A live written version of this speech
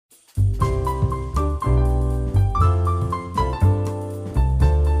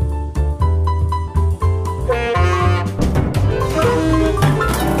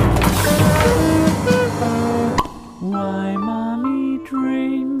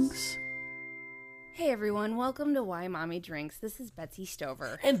Drinks. Hey everyone, welcome to Why Mommy Drinks. This is Betsy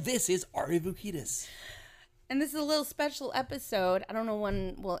Stover. And this is Ari Vukidis. And this is a little special episode. I don't know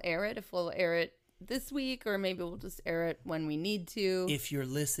when we'll air it, if we'll air it this week, or maybe we'll just air it when we need to. If you're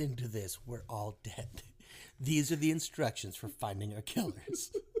listening to this, we're all dead. These are the instructions for finding our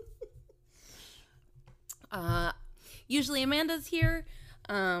killers. Usually Amanda's here,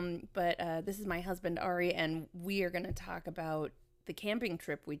 but this is my husband Ari, and we are going to talk about the camping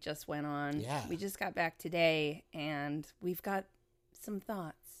trip we just went on. Yeah. We just got back today, and we've got some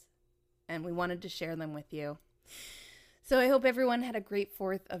thoughts, and we wanted to share them with you. So I hope everyone had a great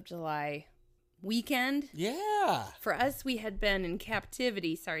 4th of July weekend. Yeah. For us, we had been in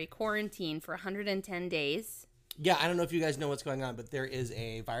quarantine for 110 days. Yeah, I don't know if you guys know what's going on, but there is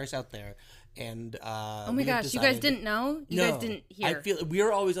a virus out there. And oh my gosh, you guys didn't know? You guys didn't hear? I feel we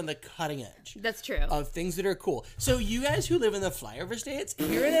are always on the cutting edge. That's true. Of things that are cool. So you guys who live in the flyover states,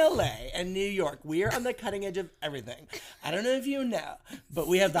 here in LA and New York, we are on the cutting edge of everything. I don't know if you know, but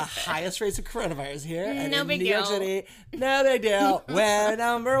we have the highest rates of coronavirus here. And no in big New deal. York City, no big deal. We're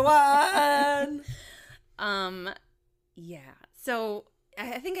number one. Yeah. So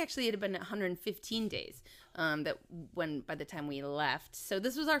I think actually it had been 115 days. By the time we left. So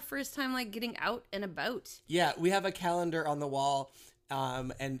this was our first time like getting out and about. Yeah, we have a calendar on the wall.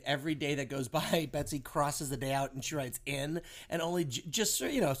 And every day that goes by, Betsy crosses the day out and she writes in, and only just so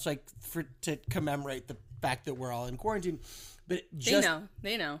you know, it's like to commemorate the fact that we're all in quarantine. But just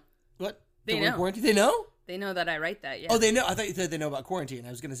they know. What? They That we're in know. quarantine? They know? They know that I write that. Yeah. Oh, they know. I thought you said they know about quarantine. I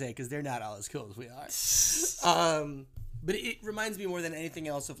was gonna say because they're not all as cool as we are. But it reminds me more than anything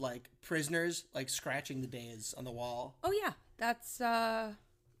else of like prisoners like scratching the days on the wall. Oh yeah, that's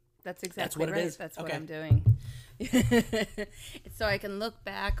exactly what it right. is? That's Okay. what I'm doing. So I can look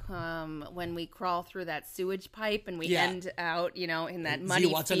back when we crawl through that sewage pipe and we end out, in that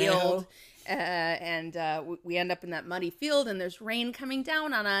muddy field, and we end up in that muddy field, and there's rain coming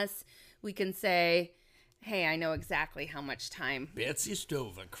down on us. We can say, "Hey, I know exactly how much time." Betsy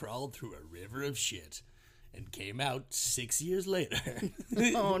Stover crawled through a river of shit and came out 6 years later.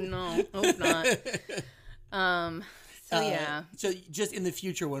 Oh no, hope not. Yeah. So just in the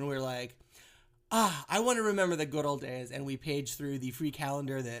future when we're like, I want to remember the good old days, and we page through the free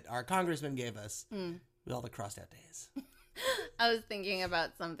calendar that our congressman gave us with all the crossed out days. I was thinking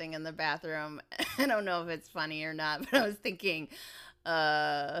about something in the bathroom. I don't know if it's funny or not, but I was thinking,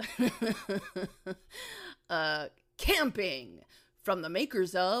 camping from the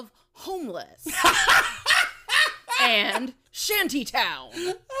makers of Homeless and Shantytown.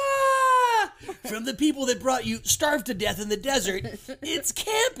 From the people that brought you Starved to Death in the Desert, it's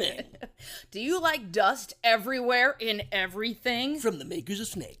camping. Do you like dust everywhere in everything? From the makers of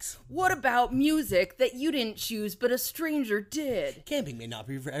Snakes. What about music that you didn't choose but a stranger did? Camping may not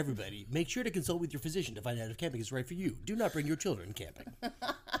be for everybody. Make sure to consult with your physician to find out if camping is right for you. Do not bring your children camping.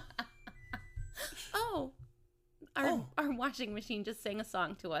 Oh, our washing machine just sang a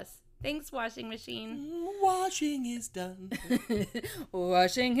song to us. Thanks, washing machine. Washing is done.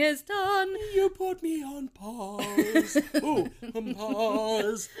 Washing is done. You put me on pause. Ooh,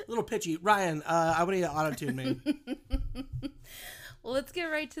 pause. A little pitchy. Ryan, I want you to auto-tune me. Well, let's get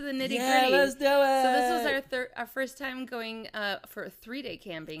right to the nitty-gritty. Yeah, let's do it. So this was our first time going for a 3-day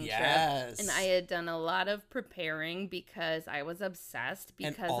camping trip. And I had done a lot of preparing because I was obsessed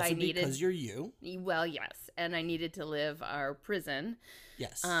because and also I needed... because you're you. Well, yes. And I needed to live our prison.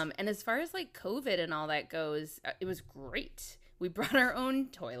 Yes. And as far as like COVID and all that goes, it was great. We brought our own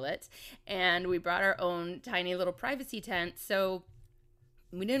toilet and we brought our own tiny little privacy tent. So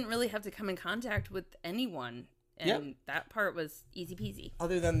we didn't really have to come in contact with anyone. And that part was easy peasy.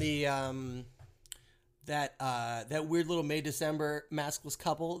 Other than the that weird little May December maskless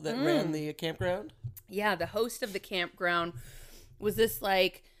couple that ran the campground. Yeah, the host of the campground was this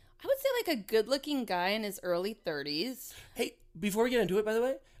like, I would say like a good looking guy in his early 30s. Hey, before we get into it, by the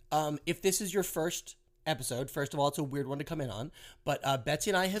way, if this is your first episode, first of all, it's a weird one to come in on. But Betsy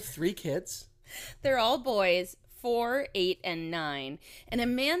and I have 3 kids. They're all boys. 4, 8, and 9. And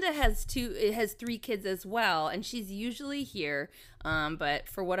Amanda has 3 kids as well, and she's usually here. But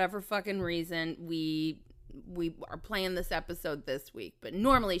for whatever fucking reason, we are playing this episode this week. But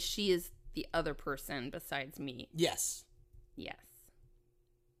normally she is the other person besides me. Yes. Yes.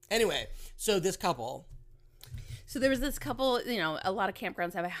 Anyway, so this couple. So there was this couple, a lot of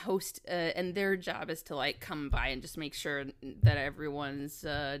campgrounds have a host, and their job is to like come by and just make sure that everyone's,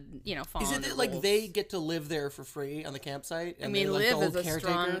 following Isn't it the like rules. they get to live there for free on the campsite? And I mean, they're like the live old is a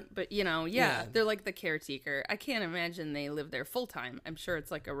caretaker? strong, but they're like the caretaker. I can't imagine they live there full time. I'm sure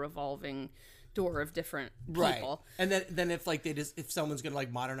it's like a revolving door of different people. And then if like if someone's gonna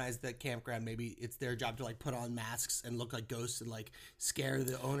like modernize the campground, maybe it's their job to like put on masks and look like ghosts and like scare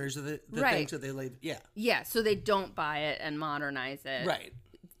the owners of the thing, so they like so they don't buy it and modernize it. Right.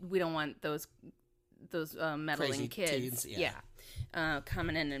 We don't want those meddling crazy kids teens,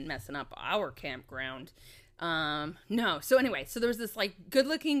 coming in and messing up our campground. No. So anyway, so there was this like good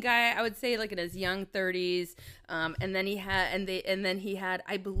looking guy, I would say like in his young 30s. And then he had,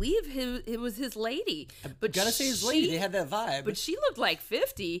 I believe it was his lady, but gotta say his lady, they had that vibe, but she looked like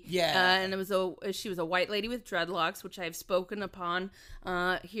 50. Yeah. And she was a white lady with dreadlocks, which I've spoken upon,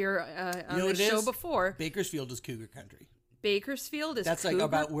 here, on the show before. Bakersfield is cougar country. Bakersfield is That's cougar? like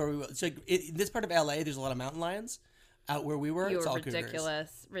about where we were. It's like in this part of LA, there's a lot of mountain lions. Out where we were, it's all ridiculous.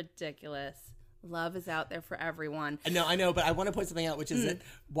 cougars. Ridiculous. Love is out there for everyone. I know, but I want to point something out, which is that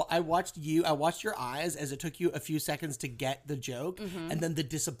I watched your eyes as it took you a few seconds to get the joke, and then the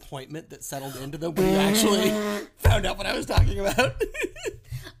disappointment that settled into them when you actually found out what I was talking about.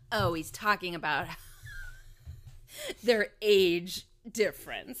 Oh, he's talking about their age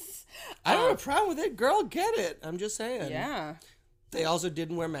difference. I don't have a problem with it. Girl, get it. I'm just saying. Yeah. They also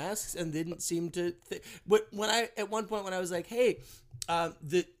didn't wear masks and didn't seem to. At one point when I was like, hey,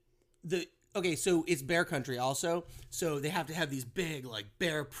 okay, so it's bear country also, so they have to have these big like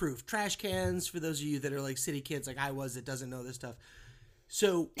bear-proof trash cans for those of you that are like city kids like I was that doesn't know this stuff.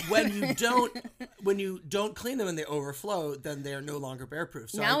 So when you don't clean them and they overflow, then they're no longer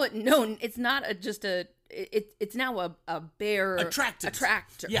bear-proof. So it's not it's now a bear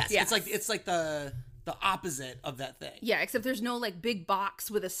attractor. Yes, yeah. It's like the opposite of that thing. Yeah, except there's no like big box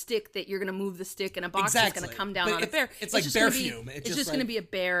with a stick that you're gonna move the stick and a box that's gonna come down on a bear. It's like bear fume. It's just gonna be a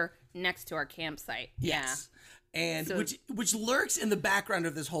bear next to our campsite. Yes. Yeah. And so, which lurks in the background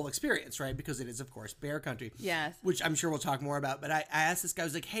of this whole experience, right? Because it is, of course, bear country. Yes. Which I'm sure we'll talk more about. But I asked this guy, I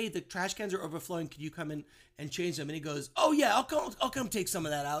was like, hey, the trash cans are overflowing. Could you come in and change them? And he goes, oh, yeah, I'll come take some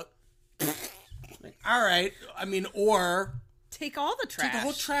of that out. Like, all right. I mean, or... Take all the trash. Take the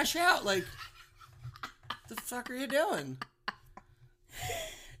whole trash out. Like, what the fuck are you doing?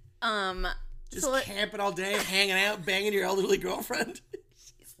 Just camping all day, hanging out, banging your elderly girlfriend.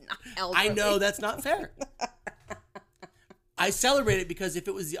 Elderly. I know that's not fair. I celebrate it because if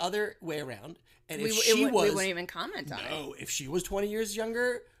it was the other way around, and if we wouldn't even comment on it. No, if she was 20 years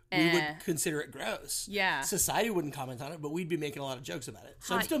younger, we would consider it gross. Yeah. Society wouldn't comment on it, but we'd be making a lot of jokes about it.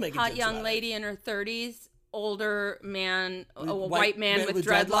 So I'm still making jokes about it. Hot young lady in her 30s, older man, a white man with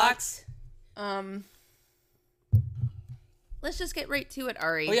dreadlocks. Let's just get right to it,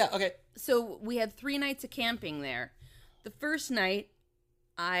 Ari. Oh, yeah, okay. So we had 3 nights of camping there. The first night,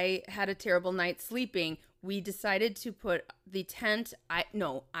 I had a terrible night sleeping. We decided to put the tent...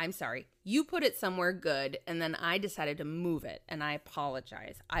 I'm sorry. You put it somewhere good, and then I decided to move it, and I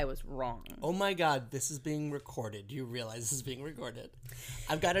apologize. I was wrong. Oh, my God. This is being recorded. Do you realize this is being recorded?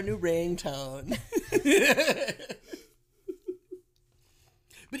 I've got a new ringtone.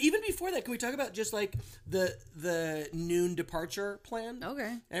 But even before that, can we talk about just like the noon departure plan? Okay.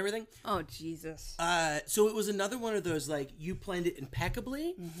 And everything? Oh, Jesus. So it was another one of those, like, you planned it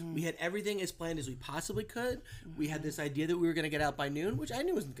impeccably. Mm-hmm. We had everything as planned as we possibly could. Mm-hmm. We had this idea that we were going to get out by noon, which I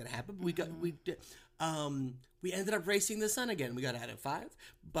knew wasn't going to happen. But we ended up racing the sun again. We got out at 5,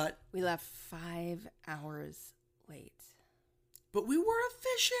 but... We left 5 hours late. But we were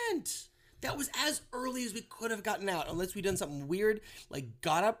efficient. That was as early as we could have gotten out, unless we'd done something weird, like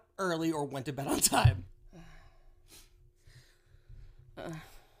got up early or went to bed on time.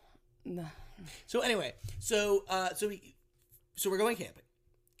 No. So anyway, so we're going camping,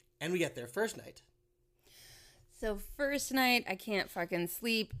 and we get there first night. So first night, I can't fucking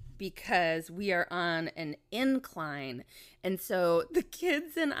sleep because we are on an incline. And so the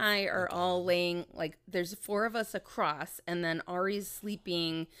kids and I are all laying, like, there's 4 of us across, and then Ari's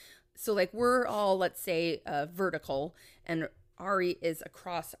sleeping. So, like, we're all, let's say, vertical, and Ari is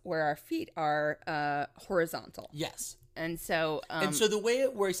across where our feet are horizontal. Yes. And so... and so the way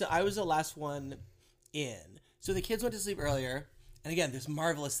it works, so I was the last one in. So the kids went to sleep earlier. And again, this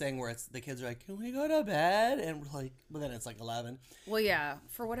marvelous thing where the kids are like, can we go to bed? And we're like, well, then it's like 11. Well, yeah.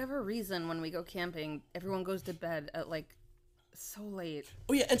 For whatever reason, when we go camping, everyone goes to bed at, like, so late.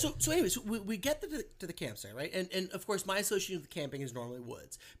 Oh, yeah. And so anyways, we get to the campsite, right? And of course, my association with camping is normally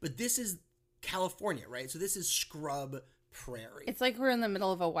woods. But this is California, right? So this is scrub prairie. It's like we're in the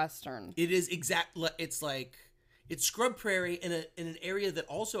middle of a Western. It is it's like... It's scrub prairie in an area that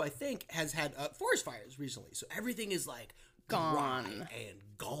also, I think, has had forest fires recently. So everything is, like... Gone and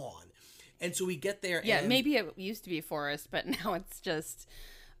gone. And so we get there. Yeah, maybe it used to be a forest, but now it's just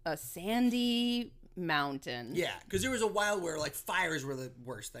a sandy mountain. Yeah, because there was a while where like fires were the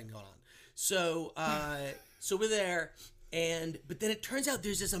worst thing going on. So we're there, but then it turns out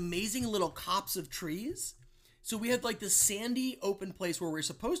there's this amazing little copse of trees. So we have like this sandy open place where we're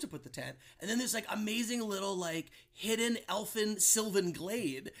supposed to put the tent, and then there's like amazing little like hidden elfin sylvan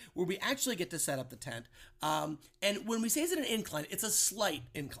glade where we actually get to set up the tent. And when we say it's an incline, it's a slight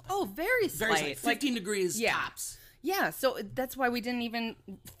incline. Oh, very slight. 15 degrees tops. Yeah, so that's why we didn't even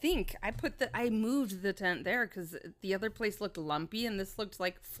think. I moved the tent there because the other place looked lumpy and this looked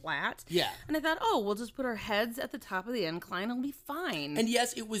like flat. Yeah. And I thought, oh, we'll just put our heads at the top of the incline. It'll be fine. And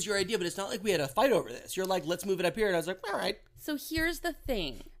yes, it was your idea, but it's not like we had a fight over this. You're like, let's move it up here. And I was like, all right. So here's the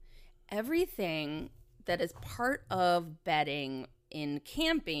thing. Everything that is part of bedding in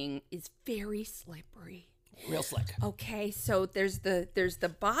camping is very slippery. Real slick. Okay, so there's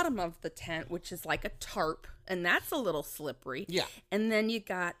the bottom of the tent, which is like a tarp, and that's a little slippery. Yeah. And then you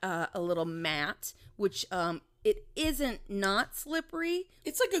got a little mat, which it isn't not slippery.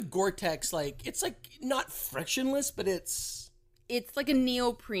 It's like a Gore-Tex, like it's like not frictionless, but it's like a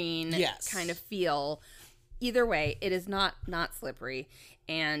neoprene kind of feel. Either way, it is not slippery.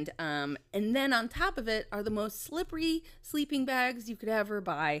 And then on top of it are the most slippery sleeping bags you could ever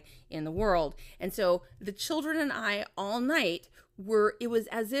buy in the world. And so the children and I all night it was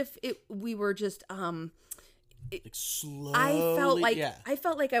as if we were just slowly. I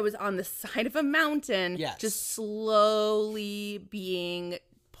felt like I was on the side of a mountain, just slowly being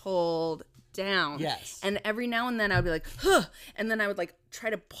pulled down. Yes. And every now and then I would be like, huh, and then I would like try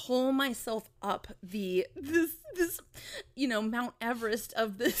to pull myself up this Mount Everest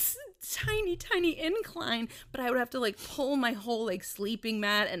of this tiny incline, but I would have to like pull my whole like sleeping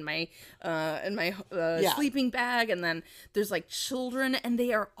mat and my sleeping bag, and then there's like children and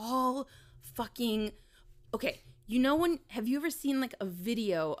they are all fucking okay. Have you ever seen like a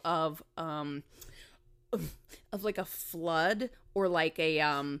video of like a flood or like a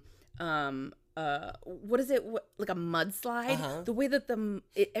what is it? Like a mudslide? Uh-huh. The way that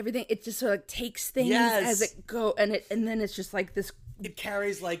everything it just sort of like takes things as it go, and then it's just like this. It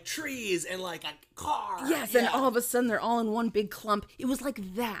carries like trees and like a car. Yes, and all of a sudden they're all in one big clump. It was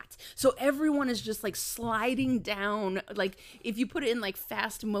like that. So everyone is just like sliding down. Like if you put it in like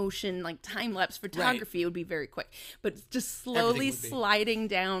fast motion, like time lapse photography, it would be very quick. But just slowly sliding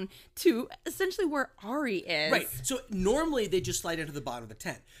down to essentially where Ari is. Right. So normally they just slide into the bottom of the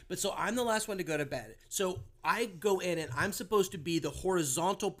tent. But so I'm the last one to go to bed. So I go in and I'm supposed to be the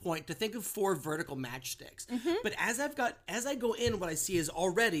horizontal point to think of 4 vertical matchsticks. Mm-hmm. But as I go in, what I see is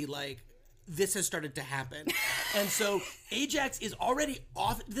already like this has started to happen. And so Ajax is already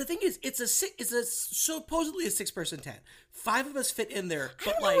off. The thing is, it's supposedly a 6-person tent. 5 of us fit in there. But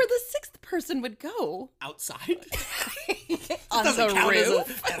I don't know where the 6th person would go. Outside. On the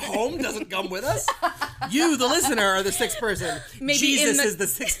roof. At home, doesn't come with us. You, the listener, are the 6th person. Maybe Jesus is the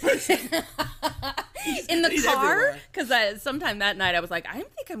 6th person. In the car? Because sometime that night I was like, I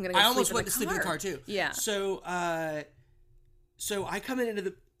think I'm going to go sleep in the car. I almost went to sleep in the car too. Yeah. So I come into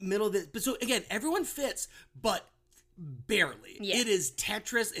the middle of it. But so again, everyone fits, but barely. Yeah. It is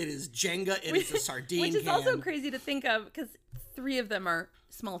Tetris. It is Jenga. It is a sardine Which is also crazy to think of because 3 of them are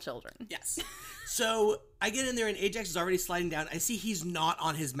small children. Yes. So I get in there and Ajax is already sliding down. I see he's not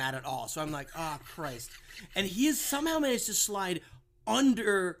on his mat at all. So I'm like, oh, Christ. And he has somehow managed to slide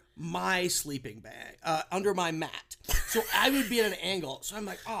under my sleeping bag, under my mat. So I would be at an angle. So I'm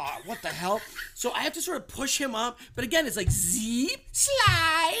like, oh, what the hell? So I have to sort of push him up. But again, it's like, zip,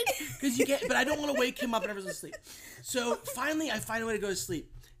 slide. But I don't want to wake him up and everyone's asleep. So finally, I find a way to go to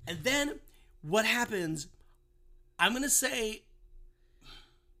sleep. And then what happens, I'm going to say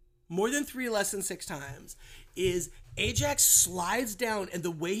more than 3 less than 6 times, is Ajax slides down, and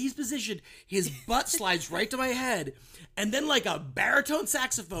the way he's positioned, his butt slides right to my head, and then like a baritone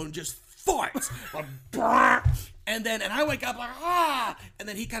saxophone just farts. And I wake up like, ah! And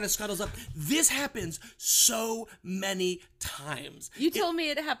then he kind of scuttles up. This happens so many times. You told me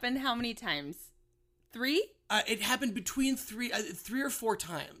it happened how many times? 3? It happened between 3 or 4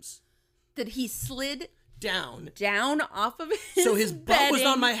 times. That he slid down off of his So his butt was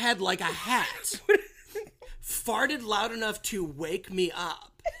on my head like a hat. Farted loud enough to wake me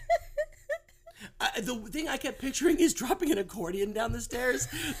up. The thing I kept picturing is dropping an accordion down the stairs.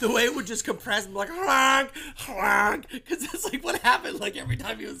 The way it would just compress and be like, honk, honk. Because that's like what happened like every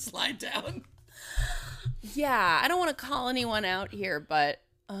time he would slide down. Yeah, I don't want to call anyone out here, but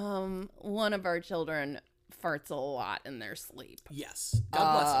one of our children farts a lot in their sleep. Yes.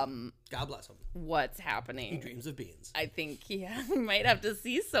 God bless him. God bless him. What's happening? He dreams of beans. I think he might have to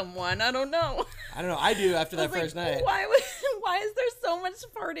see someone. I don't know. I do after that first night. Why is there so much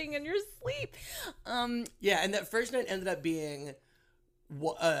farting in your sleep? Yeah, and that first night ended up being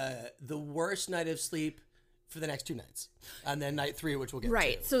the worst night of sleep for the next 2 nights, and then night 3, which we'll get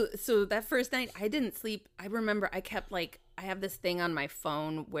right. to. So that first night, I didn't sleep. I remember I kept I have this thing on my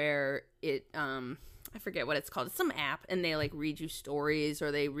phone where it I forget what it's called. It's some app, and they read you stories,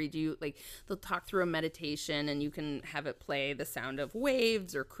 or they read you they'll talk through a meditation, and you can have it play the sound of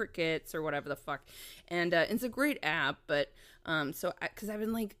waves or crickets or whatever the fuck. And it's a great app, but because I've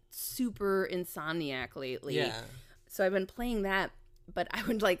been super insomniac lately, yeah. So I've been playing that, but I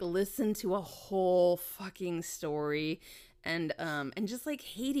would listen to a whole fucking story. And just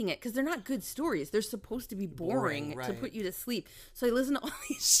hating it because they're not good stories. They're supposed to be boring right. to put you to sleep. So I listen to all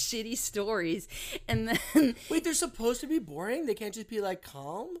these shitty stories, and then wait, they're supposed to be boring? They can't just be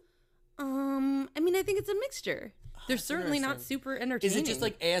calm? I mean, I think it's a mixture. They're certainly not super entertaining. Is it just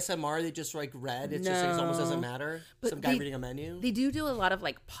ASMR? They just read? It's no. just it almost doesn't matter. But some guy reading a menu. They do a lot of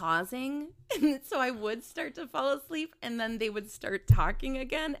pausing, and so I would start to fall asleep, and then they would start talking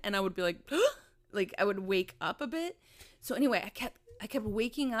again, and I would be I would wake up a bit. So anyway, I kept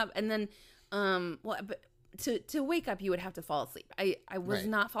waking up, and then, but to wake up, you would have to fall asleep. I was right.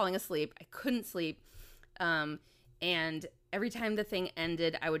 not falling asleep. I couldn't sleep. And every time the thing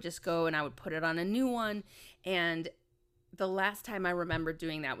ended, I would just go and I would put it on a new one. And the last time I remember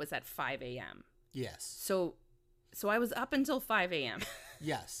doing that was at 5 a.m. Yes. So I was up until 5 a.m.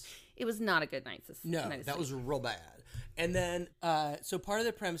 Yes. It was not a good night. That was real bad. And then, so part of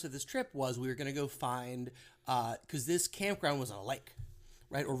the premise of this trip was we were going to go find, because this campground was on a lake,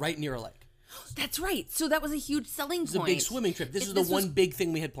 right? Or right near a lake. That's right. So that was a huge selling point. It was a big swimming trip. This was the one big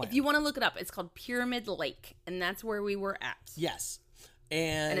thing we had planned. If you want to look it up, it's called Pyramid Lake, and that's where we were at. Yes.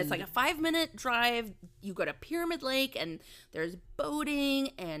 And it's a 5-minute drive. You go to Pyramid Lake, and there's boating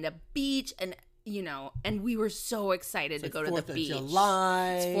and a beach, and and we were so excited to go to the beach. It's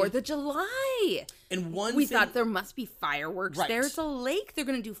 4th of July. And we thought there must be fireworks. Right. There's a lake. They're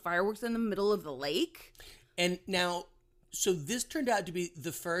going to do fireworks in the middle of the lake. And now, so this turned out to be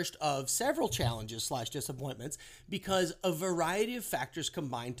the first of several challenges / disappointments because a variety of factors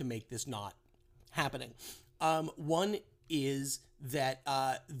combined to make this not happening. One is that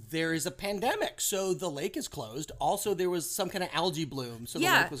there is a pandemic, so the lake is closed. Also, there was some kind of algae bloom, so the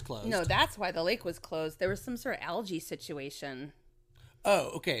lake was closed. No, that's why the lake was closed. There was some sort of algae situation.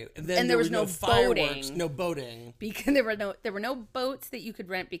 Oh, okay. And then there was no fireworks, no boating. Because there were no boats that you could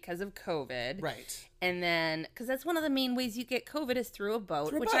rent because of COVID. Right. And then, because that's one of the main ways you get COVID is through a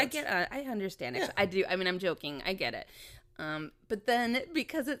boat, which I get. I understand. Yeah. I do. I mean, I'm joking. I get it. But then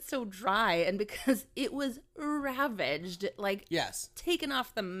because it's so dry and because it was ravaged, taken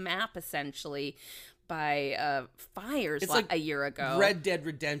off the map essentially by fires a year ago. Red Dead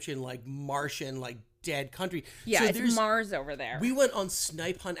Redemption, Martian, dead country. Yeah, so it's Mars over there. We went on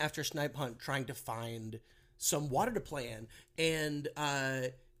snipe hunt after snipe hunt trying to find some water to play in, and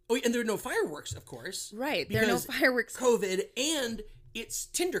and there are no fireworks, of course. Right, there are no fireworks. COVID, and it's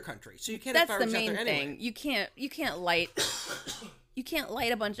Tinder country, so you can't have fireworks out there anyway. That's the main thing. You can't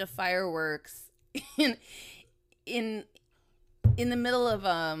light a bunch of fireworks in the middle of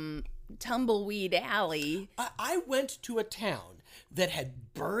Tumbleweed Alley. I went to a town that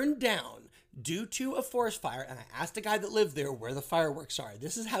had burned down due to a forest fire, and I asked a guy that lived there where the fireworks are.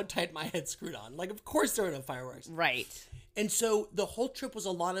 This is how tight my head's screwed on. Of course there are no fireworks. Right. And so the whole trip was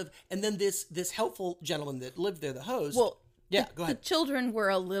a lot of, and then this helpful gentleman that lived there, the host. Well, yeah, go ahead. The children were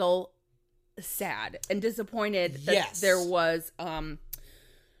a little sad and disappointed that there was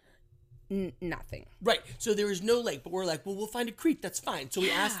nothing. Right. So there was no lake, but we're like, well, we'll find a creek. That's fine. So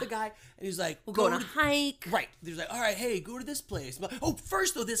we asked the guy, and he's like, we'll go on a hike. Right. He was like, all right, hey, go to this place. But,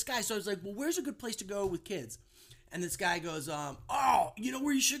 first though, this guy. So I was like, well, where's a good place to go with kids? And this guy goes, you know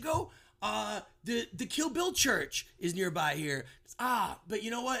where you should go? The Kill Bill Church is nearby here. But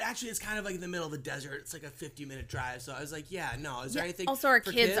you know what? Actually, it's kind of in the middle of the desert. It's a 50-minute drive. So I was like, yeah, no. Is there anything? Also, our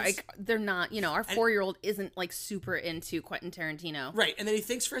kids, they're not. Our 4-year-old isn't super into Quentin Tarantino. Right. And then he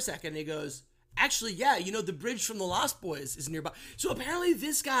thinks for a second. And he goes, actually, yeah. The bridge from The Lost Boys is nearby. So apparently,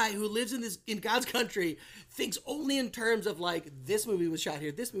 this guy who lives in God's country thinks only in terms of this movie was shot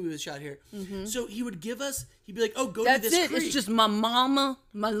here. This movie was shot here. Mm-hmm. So he would give us. He'd be like, oh, go to this creek. It's just my mama,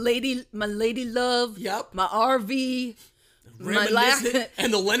 my lady love. Yep. My RV.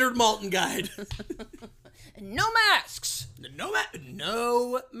 And the Leonard Maltin guide. No masks.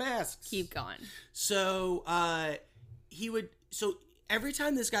 No masks. Keep going. So So every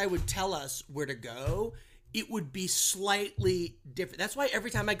time this guy would tell us where to go, it would be slightly different. That's why every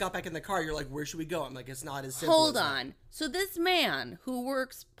time I got back in the car, you're like, where should we go? I'm like, it's not as simple. Hold on. So this man who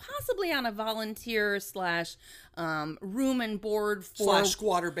works possibly on a volunteer / room and board for /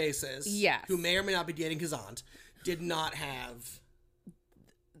 squatter basis. Yes. Who may or may not be dating his aunt, did not have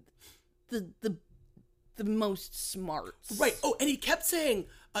the most smarts. Right. Oh, and he kept saying,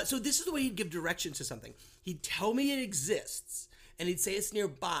 so this is the way he'd give directions to something. He'd tell me it exists, and he'd say it's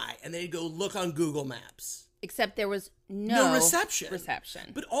nearby, and then he'd go look on Google Maps. Except there was no reception.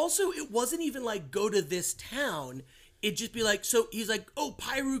 Reception. But also, it wasn't even like, go to this town. It'd just be like, so he's like, oh,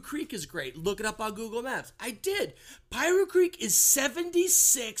 Piru Creek is great. Look it up on Google Maps. I did. Piru Creek is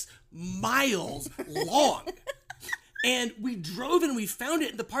 76 miles long. And we drove and we found it.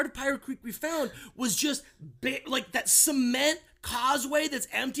 And the part of Piru Creek we found was just like that cement causeway that's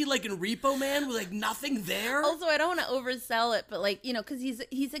empty, like in Repo Man, with like nothing there. Also, I don't want to oversell it, but like, you know, because he's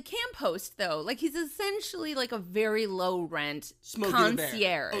a camp host though. Like he's essentially like a very low rent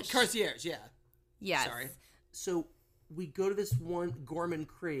concierge. Oh, concierge, yeah. Yes. Sorry. So we go to this one Gorman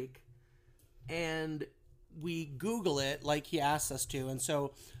Creek, and we Google it like he asked us to, and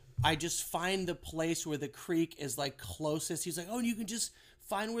so I just find the place where the creek is like closest. He's like, oh, and you can just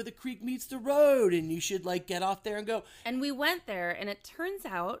find where the creek meets the road, and you should like get off there and go. And we went there, and it turns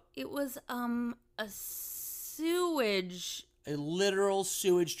out it was a literal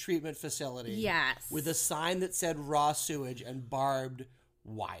sewage treatment facility. Yes. With a sign that said raw sewage and barbed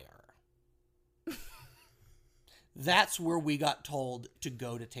wire. That's where we got told to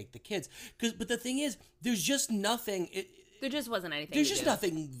go to take the kids. But the thing is, there's just nothing. There just wasn't anything. There's just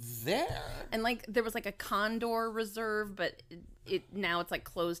nothing there. And like there was like a condor reserve, but now it's like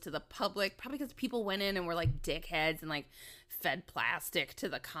closed to the public, probably because people went in and were like dickheads and like fed plastic to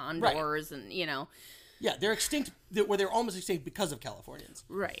the condors, right. And you know. Yeah, they're extinct. They're almost extinct because of Californians.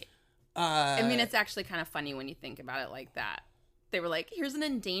 Right. I mean, it's actually kind of funny when you think about it like that. They were like, "Here's an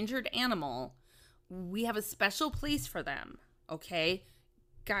endangered animal. We have a special place for them. Okay,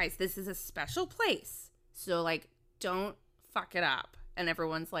 guys, this is a special place. So like, don't fuck it up." And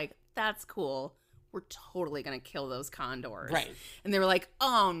everyone's like, that's cool. We're totally going to kill those condors. Right. And they were like,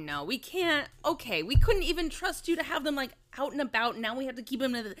 oh no, we can't. Okay, we couldn't even trust you to have them like out and about. Now we have to keep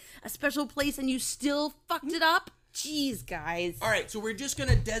them in a special place and you still fucked it up? Jeez, guys. All right, so we're just going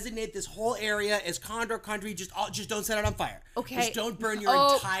to designate this whole area as condor country. Just don't set it on fire. Okay. Just don't burn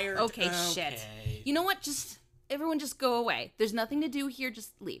your entire... Okay, shit. You know what? Everyone just go away. There's nothing to do here.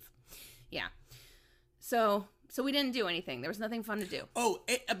 Just leave. Yeah. So we didn't do anything. There was nothing fun to do. Oh,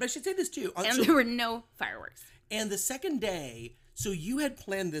 but I should say this too. And there were no fireworks. And the second day, so you had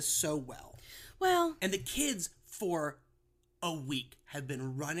planned this so well. Well. And the kids for a week had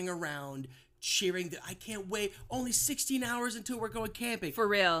been running around cheering. I can't wait. Only 16 hours until we're going camping. For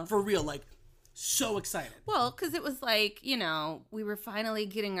real. For real. Like, so excited. Well, because it was like, you know, we were finally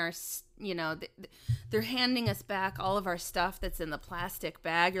getting our, you know, they're handing us back all of our stuff that's in the plastic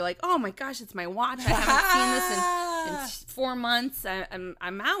bag. You're like, oh my gosh, it's my watch. I haven't seen this in 4 months.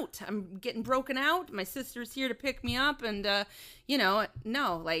 I'm out. I'm getting broken out. My sister's here to pick me up. And, you know,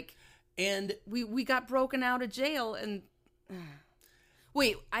 no, like, and we got broken out of jail. And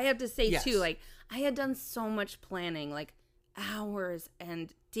wait, I have to say, yes. Too, like, I had done so much planning, like hours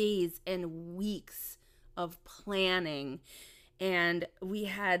and days and weeks of planning, and we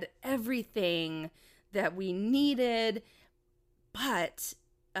had everything that we needed, but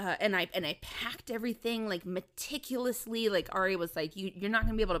and I packed everything like meticulously. Like Ari was like, you're not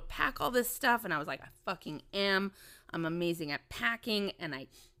gonna be able to pack all this stuff, and I was like, I fucking am. I'm amazing at packing, and I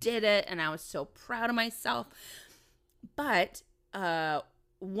did it, and I was so proud of myself. But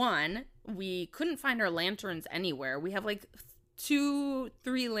one, we couldn't find our lanterns anywhere. We have like 2-3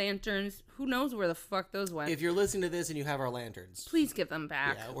 lanterns. Who knows where the fuck those went? If you're listening to this and you have our lanterns, please give them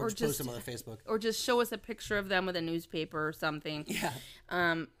back. Yeah, or just post them on Facebook. Or just show us a picture of them with a newspaper or something. Yeah.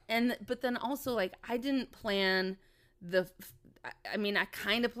 But then also, like, I didn't plan I mean, I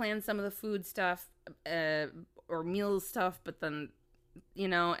kind of planned some of the food stuff or meal stuff, but then, you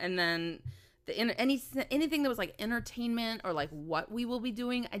know, and then anything that was like entertainment or like what we will be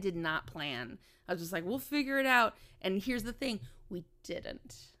doing, I did not plan. I was just like, we'll figure it out. And here's the thing, we didn't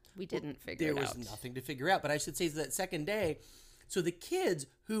figure it out. There was nothing to figure out. But I should say that second day, so the kids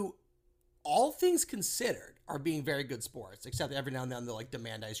who, all things considered, are being very good sports, except every now and then they'll like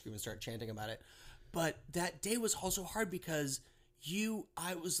demand ice cream and start chanting about it. But that day was also hard because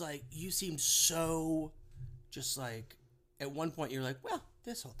I was like, you seemed so just like, at one point you're like, well,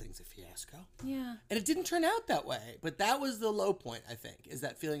 this whole thing's a fiasco. Yeah. And it didn't turn out that way. But that was the low point, I think, is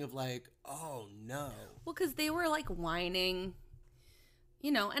that feeling of like, oh, no. Well, because they were like whining,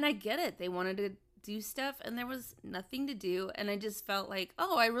 you know, and I get it. They wanted to do stuff and there was nothing to do. And I just felt like,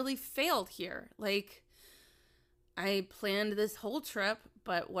 oh, I really failed here. Like, I planned this whole trip,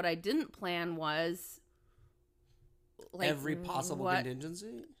 but what I didn't plan was like every possible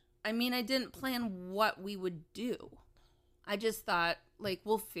contingency? I mean, I didn't plan what we would do. I just thought, like,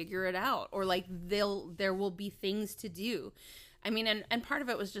 we'll figure it out, or like there will be things to do. I mean, and part of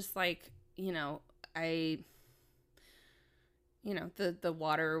it was just like, the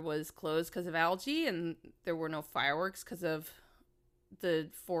water was closed because of algae, and there were no fireworks because of the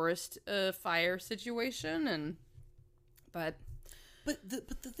forest fire situation, but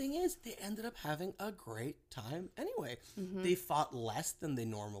the thing is, they ended up having a great time anyway. Mm-hmm. They fought less than they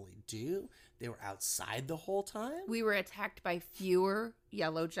normally do. They were outside the whole time. We were attacked by fewer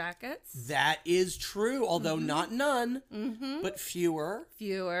yellow jackets. That is true, although not none, but fewer.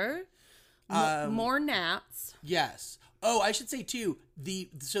 More gnats. Yes. Oh, I should say too,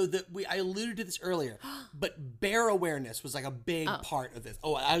 I alluded to this earlier, but bear awareness was like a big part of this.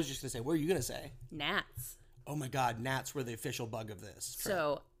 Oh, I was just gonna say, what were you gonna say? Gnats. Oh my God, gnats were the official bug of this.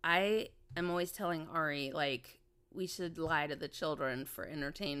 So I am always telling Ari, like, we should lie to the children for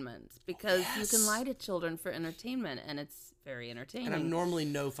entertainment, because you can lie to children for entertainment, and it's very entertaining. And I'm normally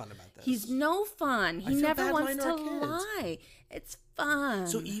no fun about this. He's no fun. He never wants to lie. It's fun.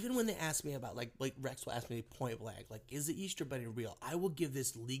 So even when they ask me about, like Rex will ask me point blank, like, is the Easter Bunny real? I will give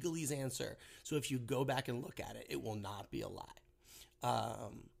this legalese answer. So if you go back and look at it, it will not be a lie.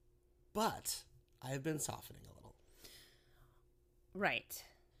 But I have been softening a little. Right.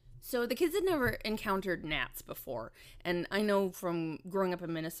 So the kids had never encountered gnats before, and I know from growing up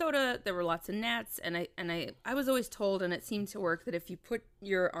in Minnesota there were lots of gnats, and I was always told, and it seemed to work, that if you put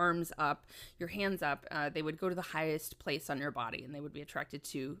your hands up, they would go to the highest place on your body, and they would be attracted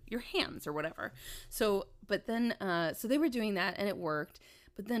to your hands or whatever. So they were doing that, and it worked.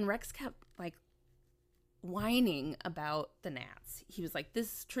 But then Rex kept like whining about the gnats. He was like,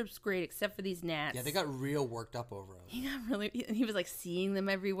 this trip's great except for these gnats. Yeah, they got real worked up over him. He was like seeing them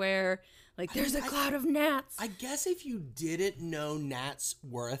everywhere. Like, there's a cloud of gnats. I guess if you didn't know gnats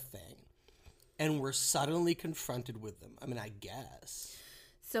were a thing and were suddenly confronted with them, I mean, I guess.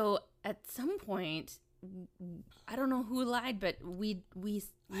 So at some point, I don't know who lied, but we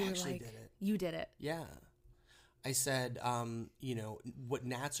actually did it. You did it. Yeah. I said, what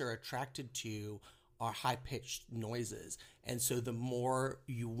gnats are attracted to are high-pitched noises. And so the more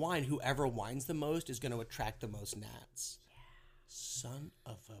you whine, whoever whines the most is going to attract the most gnats. Yeah. Son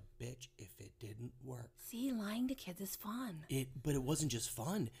of a bitch, if it didn't work. See, lying to kids is fun. But it wasn't just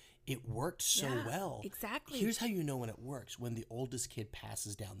fun. It worked so well. Exactly. Here's how you know when it works. When the oldest kid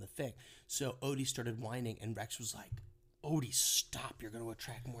passes down the thing. So Odie started whining, and Rex was like, Odie, stop. You're going to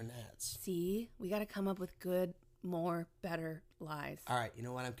attract more gnats. See? We got to come up with good, more, better lies. All right, you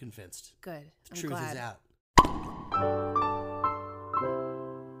know what? I'm convinced. Good. The truth is out.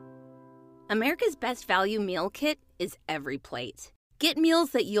 America's Best Value Meal Kit is every plate. Get meals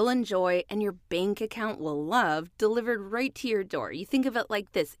that you'll enjoy and your bank account will love delivered right to your door. You think of it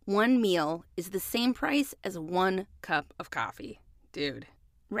like this. One meal is the same price as 1 cup of coffee. Dude.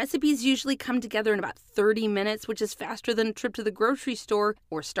 Recipes usually come together in about 30 minutes, which is faster than a trip to the grocery store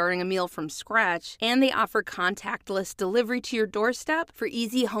or starting a meal from scratch. And they offer contactless delivery to your doorstep for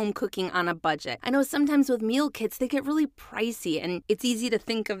easy home cooking on a budget. I know sometimes with meal kits, they get really pricey, and it's easy to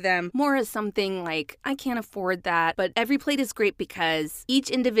think of them more as something like, I can't afford that. But every plate is great because each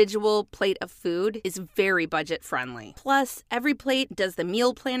individual plate of food is very budget friendly. Plus, every plate does the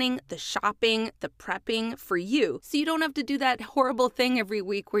meal planning, the shopping, the prepping for you. So you don't have to do that horrible thing every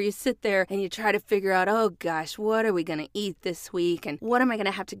week where you sit there and you try to figure out, oh gosh, what are we going to eat this week? And what am I going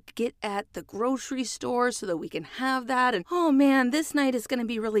to have to get at the grocery store so that we can have that? And oh man, this night is going to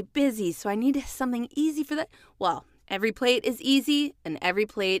be really busy, so I need something easy for that. Well, every plate is easy and every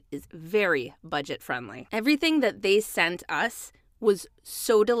plate is very budget friendly. Everything that they sent us was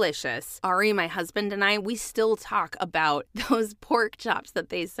so delicious. Ari, my husband, and I, we still talk about those pork chops that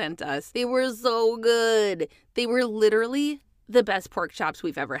they sent us. They were so good. They were literally the best pork chops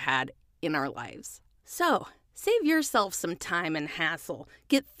we've ever had in our lives. So, save yourself some time and hassle.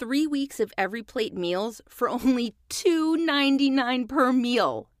 Get 3 weeks of Every Plate meals for only $2.99 per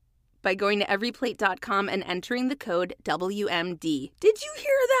meal by going to everyplate.com and entering the code WMD. Did you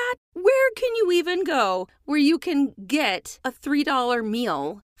hear that? Where can you even go where you can get a $3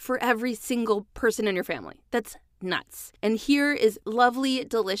 meal for every single person in your family? That's nuts. And here is lovely,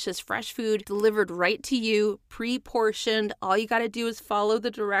 delicious, fresh food delivered right to you, pre-portioned. All you got to do is follow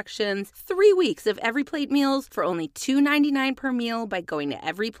the directions. 3 weeks of Every Plate meals for only $2.99 per meal by going to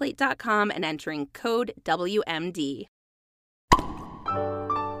everyplate.com and entering code WMD.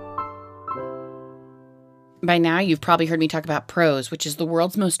 By now, you've probably heard me talk about Prose, which is the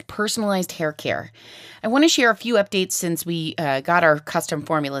world's most personalized hair care. I want to share a few updates since we got our custom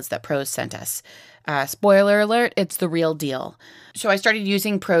formulas that Prose sent us. Spoiler alert, it's the real deal. So I started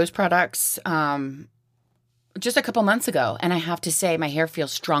using Prose products just a couple months ago, and I have to say my hair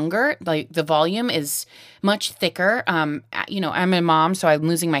feels stronger. Like the volume is much thicker. I'm a mom, so I'm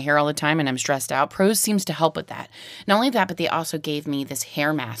losing my hair all the time and I'm stressed out. Prose seems to help with that. Not only that, but they also gave me this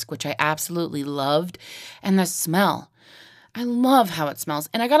hair mask, which I absolutely loved, and the smell. I love how it smells,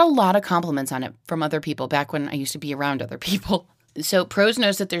 and I got a lot of compliments on it from other people back when I used to be around other people. So Prose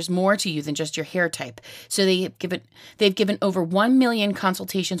knows that there's more to you than just your hair type. So they've given over 1 million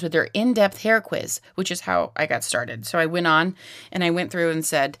consultations with their in-depth hair quiz, which is how I got started. So I went on and I went through and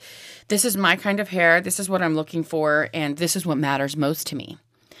said, this is my kind of hair, this is what I'm looking for, and this is what matters most to me.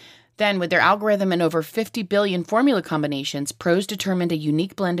 Then, with their algorithm and over 50 billion formula combinations, Prose determined a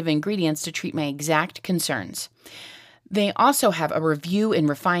unique blend of ingredients to treat my exact concerns. They also have a review and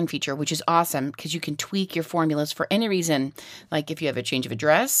refine feature, which is awesome because you can tweak your formulas for any reason, like if you have a change of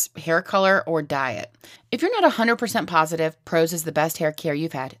address, hair color, or diet. If you're not 100% positive Prose is the best hair care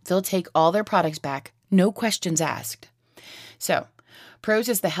you've had, they'll take all their products back, no questions asked. So, Prose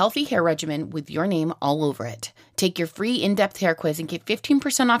is the healthy hair regimen with your name all over it. Take your free in-depth hair quiz and get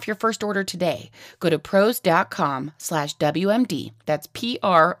 15% off your first order today. Go to prose.com/WMD. That's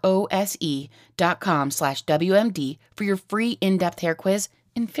PROSE.com/WMD for your free in-depth hair quiz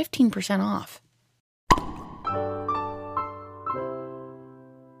and 15% off.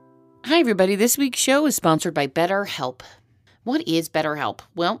 Hi, everybody. This week's show is sponsored by BetterHelp. What is BetterHelp?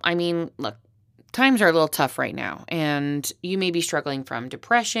 Well, look. Times are a little tough right now, and you may be struggling from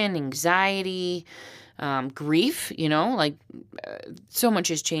depression, anxiety, grief, so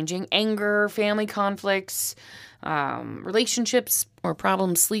much is changing, anger, family conflicts, relationships or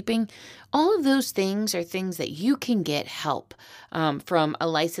problems sleeping. All of those things are things that you can get help from a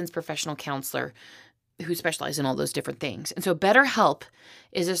licensed professional counselor who specialize in all those different things. And so BetterHelp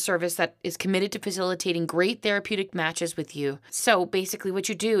is a service that is committed to facilitating great therapeutic matches with you. So basically what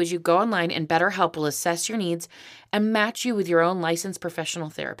you do is you go online and BetterHelp will assess your needs and match you with your own licensed professional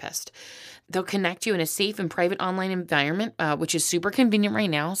therapist. They'll connect you in a safe and private online environment, which is super convenient right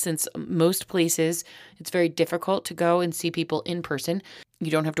now since most places it's very difficult to go and see people in person. You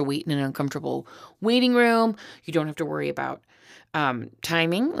don't have to wait in an uncomfortable waiting room. You don't have to worry about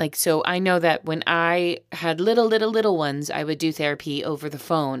timing. So I know that when I had little ones, I would do therapy over the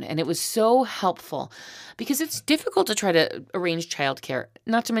phone, and it was so helpful because it's difficult to try to arrange childcare,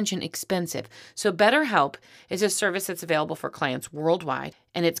 not to mention expensive. So BetterHelp is a service that's available for clients worldwide,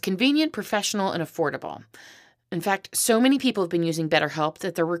 and it's convenient, professional, and affordable. In fact, so many people have been using BetterHelp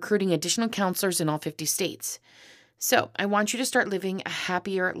that they're recruiting additional counselors in all 50 states. So I want you to start living a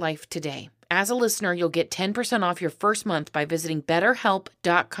happier life today. As a listener, you'll get 10% off your first month by visiting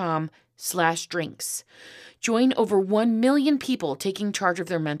betterhelp.com/drinks. Join over 1 million people taking charge of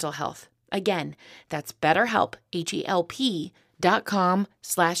their mental health. Again, that's BetterHelp,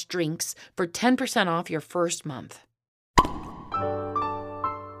 HELP.com/drinks for 10% off your first month.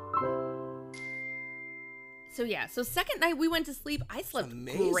 So second night we went to sleep. I slept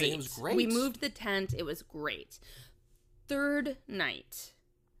amazing. Great. It was great. We moved the tent. It was great. Third night.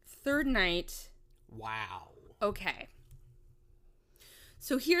 Wow. Okay.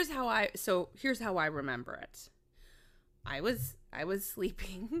 So here's how I remember it. I was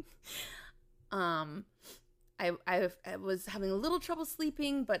sleeping. I was having a little trouble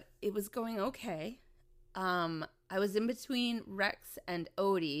sleeping, but it was going okay. I was in between Rex and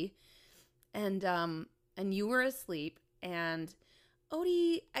Odie, and you were asleep, and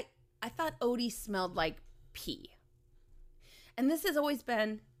Odie, I thought Odie smelled like pee. And this has always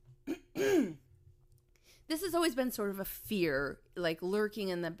been sort of a fear, like lurking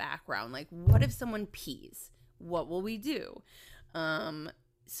in the background. Like, what if someone pees? What will we do?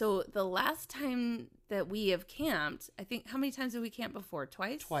 So the last time that we have camped, I think, how many times did we camp before?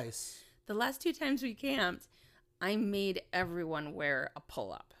 Twice. The last 2 times we camped, I made everyone wear a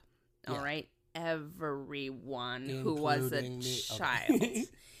pull-up. Yeah. All right? Everyone including who was a child. Okay.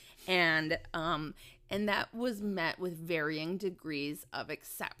 And that was met with varying degrees of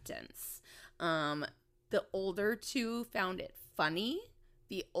acceptance. The older two found it funny.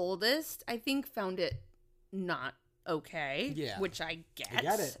 The oldest, I think, found it not okay. Yeah. Which I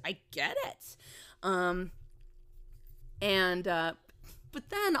get. I get it. But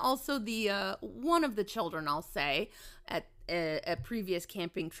then also the one of the children, I'll say, at a previous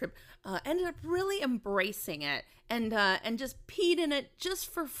camping trip, ended up really embracing it and just peed in it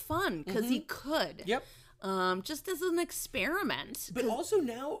just for fun because he could. Yep. Just as an experiment. But also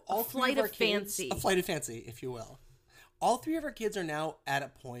now all three of our kids, a flight of fancy, if you will. All 3 of our kids are now at a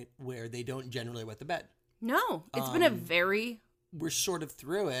point where they don't generally wet the bed. No, it's been a very... We're sort of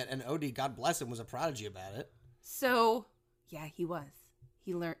through it, and Odie, God bless him, was a prodigy about it. So, yeah, he was.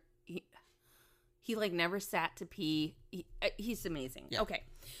 He learned... He like never sat to pee. He's amazing. Yeah. Okay.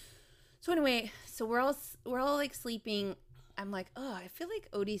 So anyway, so we're all like sleeping. I'm like, oh, I feel like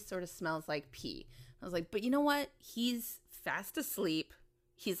Odie sort of smells like pee. I was like, but you know what? He's fast asleep.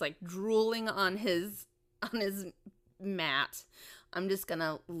 He's like drooling on his mat. I'm just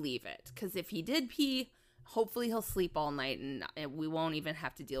gonna leave it, because if he did pee, hopefully he'll sleep all night and we won't even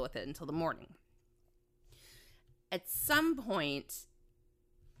have to deal with it until the morning. At some point,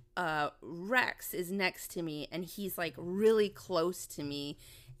 Rex is next to me, and he's like really close to me,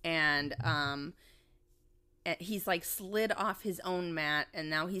 and he's like slid off his own mat, and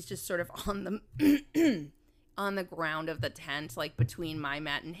now he's just sort of on the on the ground of the tent, like between my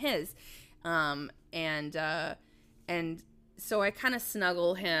mat and his, and so I kind of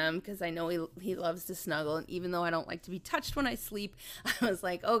snuggle him, because I know he loves to snuggle, and even though I don't like to be touched when I sleep, I was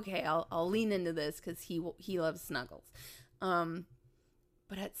like, okay, I'll lean into this, because he loves snuggles.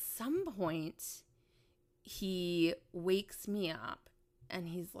 But at some point, he wakes me up, and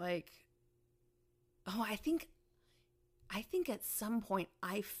he's like, oh, I think at some point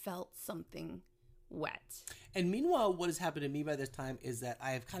I felt something wet. And meanwhile, what has happened to me by this time is that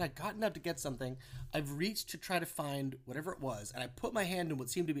I have kind of gotten up to get something. I've reached to try to find whatever it was, and I put my hand in what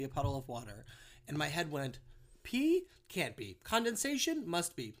seemed to be a puddle of water, and my head went, pee? Can't be. Condensation?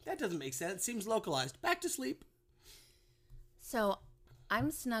 Must be. That doesn't make sense. Seems localized. Back to sleep. So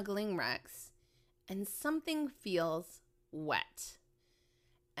I'm snuggling Rex, and something feels wet.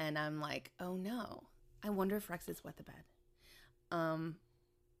 And I'm like, oh no, I wonder if Rex has wet the bed.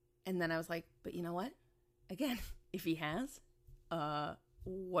 And then I was like, but you know what? Again, if he has,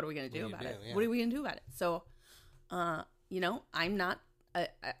 what are we going to do about it? Yeah. What are we going to do about it? So, I'm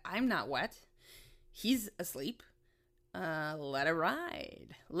not wet. He's asleep. Let it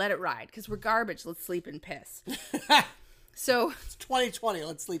ride. Let it ride. Because we're garbage. Let's sleep and piss. So it's 2020.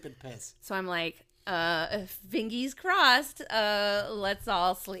 Let's sleep and piss. So I'm like, fingies crossed. Let's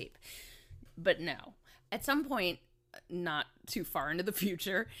all sleep. But no. At some point, not too far into the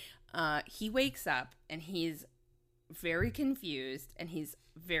future, he wakes up and he's very confused and he's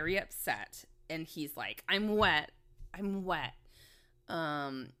very upset, and he's like, I'm wet.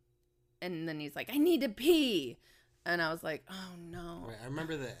 And then he's like, I need to pee. And I was like, oh no. Right, I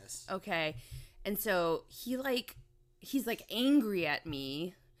remember this. Okay. And so he's like angry at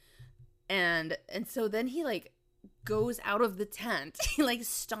me. And so then he like goes out of the tent. He like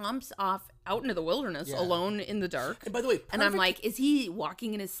stomps off out into the wilderness alone in the dark. And by the way, and I'm like, is he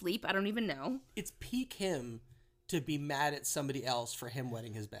walking in his sleep? I don't even know. It's peak him to be mad at somebody else for him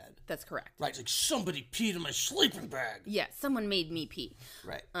wetting his bed. That's correct. Right. It's like, somebody peed in my sleeping bag. Yeah, someone made me pee.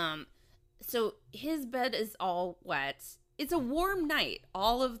 Right. So his bed is all wet. It's a warm night.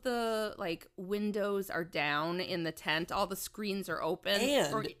 All of the like windows are down in the tent. All the screens are open.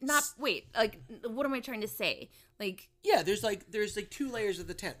 And what am I trying to say? Like, yeah, there's two layers of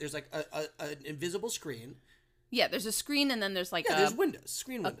the tent. There's like an invisible screen. Yeah, there's a screen, and then there's there's windows,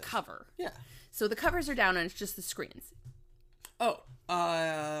 screen windows. A cover. Yeah. So the covers are down, and it's just the screens. Oh,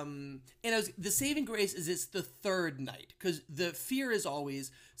 the saving grace is it's the third night, because the fear is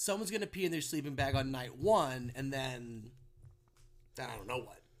always someone's gonna pee in their sleeping bag on night one, and then I don't know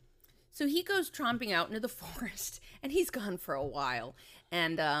what. So he goes tromping out into the forest, and he's gone for a while,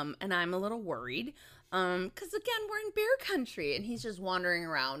 and I'm a little worried, because again, we're in bear country, and he's just wandering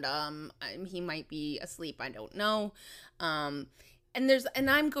around. He might be asleep, I don't know, and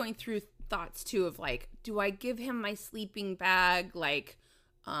I'm going through thoughts too of like, do I give him my sleeping bag? Like,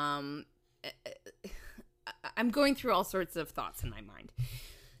 I'm going through all sorts of thoughts in my mind.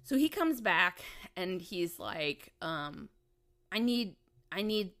 So he comes back, and he's like, I need,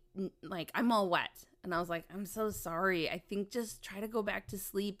 like, I'm all wet. And I was like, I'm so sorry. I think just try to go back to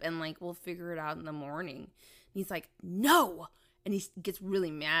sleep, and like, we'll figure it out in the morning. And he's like, no. And he gets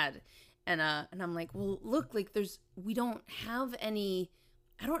really mad. And I'm like, well, look, like I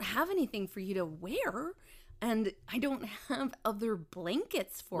don't have anything for you to wear. And I don't have other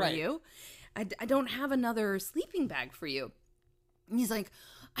blankets for you. I don't have another sleeping bag for you. And he's like,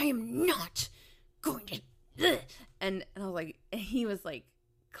 I am not going to. And I was like, he was like,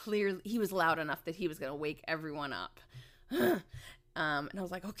 clearly, he was loud enough that he was going to wake everyone up. And I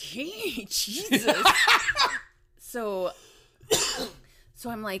was like, okay, Jesus. So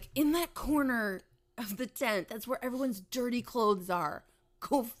I'm like, in that corner of the tent, that's where everyone's dirty clothes are.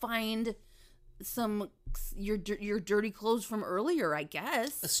 Go find your dirty clothes from earlier, I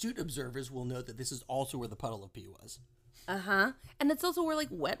guess. Astute observers will note that this is also where the puddle of pee was. Uh-huh. And it's also where like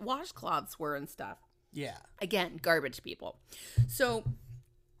wet washcloths were and stuff. Yeah. Again, garbage people. So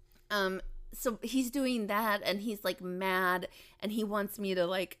so he's doing that, and he's like mad, and he wants me to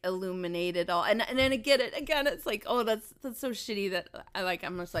like illuminate it all, and then again it's like, oh, that's so shitty that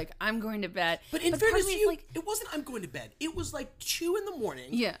I'm just like, I'm going to bed. But in fairness to you, like, it wasn't I'm going to bed. It was like 2 a.m.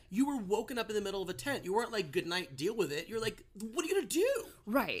 Yeah, you were woken up in the middle of a tent. You weren't like, good night, deal with it. You're like, what are you gonna do?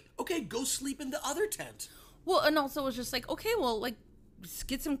 Right. Okay, go sleep in the other tent. Well, and also it was just like, okay, well, like, just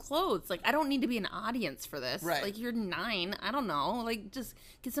get some clothes. Like, I don't need to be an audience for this. Right. Like, you're 9. I don't know. Like, just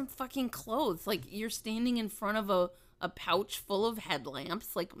get some fucking clothes. Like, you're standing in front of a pouch full of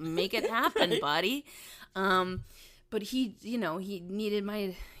headlamps. Like, make it happen, right. Buddy. But he, you know, he needed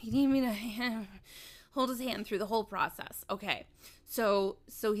me to hold his hand through the whole process. Okay. So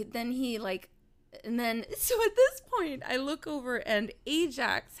then he, like, and then, so at this point, I look over and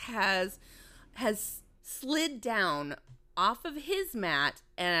Ajax has slid down off of his mat,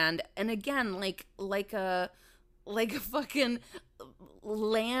 and again, like a fucking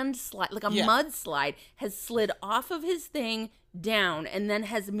landslide, like a mudslide, has slid off of his thing down, and then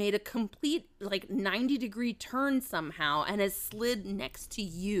has made a complete like 90-degree turn somehow, and has slid next to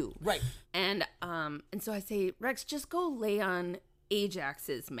you. Right. And so I say, Rex, just go lay on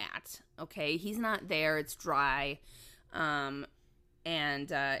Ajax's mat. Okay, he's not there. It's dry. And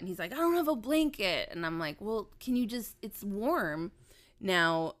he's like, I don't have a blanket. And I'm like, well, can you just, it's warm.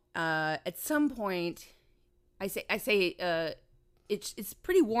 Now, at some point, I say, it's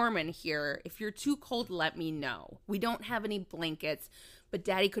pretty warm in here. If you're too cold, let me know. We don't have any blankets, but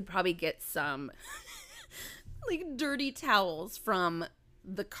Daddy could probably get some like dirty towels from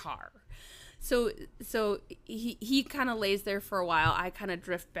the car. So he kind of lays there for a while. I kind of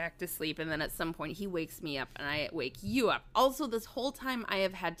drift back to sleep, and then at some point he wakes me up, and I wake you up. Also, this whole time I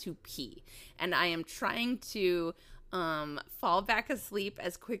have had to pee, and I am trying to fall back asleep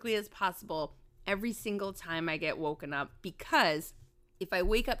as quickly as possible every single time I get woken up, because if I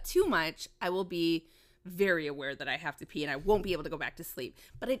wake up too much, I will be very aware that I have to pee and I won't be able to go back to sleep.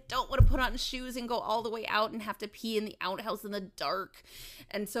 But I don't want to put on shoes and go all the way out and have to pee in the outhouse in the dark.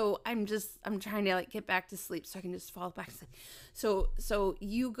 And so I'm trying to like get back to sleep so I can just fall back to sleep. So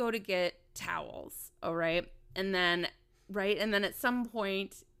you go to get towels, all right? And then at some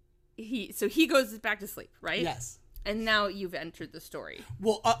point he goes back to sleep, right? Yes. And now you've entered the story.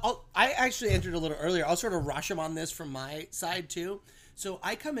 Well, I actually entered a little earlier. I'll sort of rush him on this from my side too. So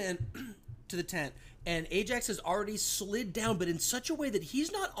I come in to the tent, and Ajax has already slid down, but in such a way that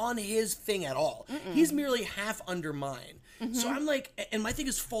he's not on his thing at all. Mm-mm. He's merely half under mine. Mm-hmm. So I'm like, and my thing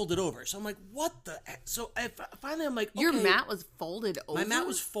is folded over. So I'm like, what the heck? So finally I'm like, okay. Your mat was folded over? My mat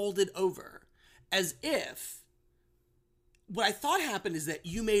was folded over. As if, what I thought happened is that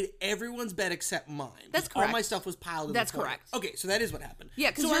you made everyone's bed except mine. That's correct. All my stuff was piled in That's the corner. correct. Okay, so that is what happened.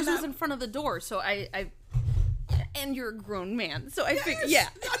 Yeah, because yours was in front of the door, so I and you're a grown man, so I figured, I'm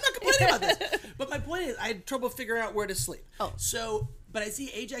not complaining about this. But my point is, I had trouble figuring out where to sleep. Oh. So, but I see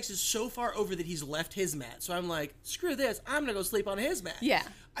Ajax is so far over that he's left his mat. So I'm like, screw this, I'm gonna go sleep on his mat. Yeah.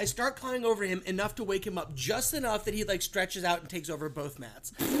 I start climbing over him enough to wake him up, just enough that he like stretches out and takes over both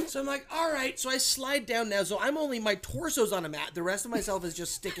mats. So I'm like, all right. So I slide down now. So I'm only, my torso's on a mat. The rest of myself is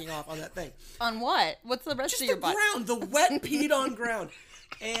just sticking off on that thing. On what? What's the rest just of your butt? Just the ground, the wet peed on ground.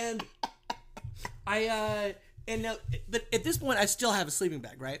 And and now, but at this point, I still have a sleeping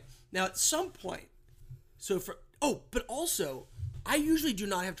bag, right? Now, at some point, but also, I usually do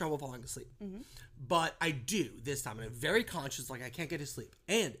not have trouble falling asleep. Mm-hmm. But I do this time, and I'm very conscious, like I can't get to sleep.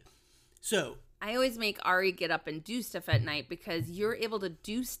 And so I always make Ari get up and do stuff at night because you're able to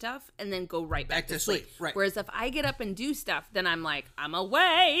do stuff and then go right back to sleep. Right. Whereas if I get up and do stuff, then I'm like, I'm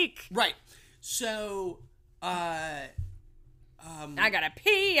awake. Right. So, I gotta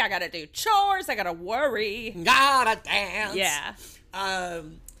pee, I gotta do chores, I gotta worry. Gotta dance. Yeah.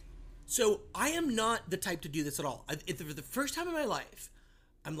 So I am not the type to do this at all. For the first time in my life,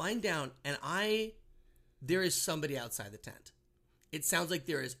 I'm lying down and there is somebody outside the tent. It sounds like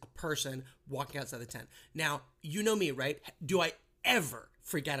there is a person walking outside the tent. Now, you know me, right? Do I ever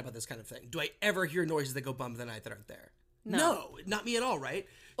freak out about this kind of thing? Do I ever hear noises that go bum in the night that aren't there? No, not me at all, right?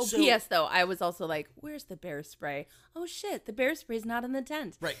 Oh, so, P.S. though, I was also like, where's the bear spray? Oh, shit, the bear spray's not in the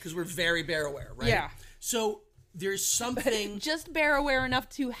tent. Right, because we're very bear aware, right? Yeah. So there's something... But just bear aware enough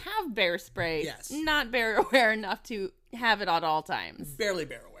to have bear spray. Yes. Not bear aware enough to have it at all times. Barely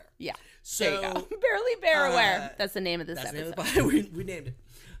bear aware. Yeah. So, there you go. Barely bear aware. That's the name of this episode. The name of the we named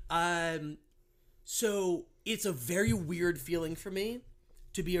it. So it's a very weird feeling for me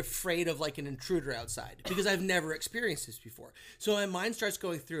to be afraid of like an intruder outside because I've never experienced this before. So my mind starts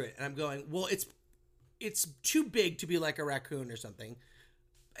going through it and I'm going, well, it's too big to be like a raccoon or something.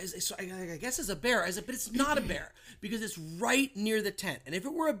 So I guess it's a bear. I said, but it's not a bear because it's right near the tent. And if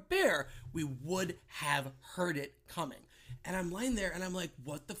it were a bear, we would have heard it coming. And I'm lying there and I'm like,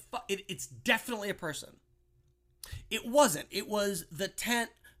 what the fuck? It's definitely a person. It wasn't. It was the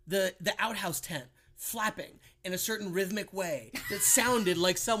tent, the outhouse tent, flapping in a certain rhythmic way that sounded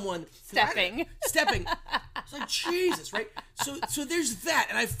like someone stepping. It's like, Jesus, right? So there's that.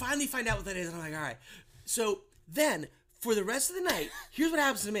 And I finally find out what that is. And I'm like, all right. So then for the rest of the night, here's what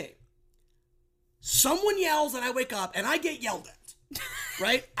happens to me. Someone yells and I wake up and I get yelled at,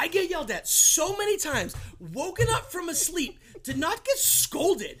 right? I get yelled at so many times, woken up from a sleep to not get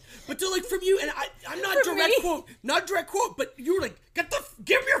scolded, but to like from you, and I'm not direct quote, but you were like,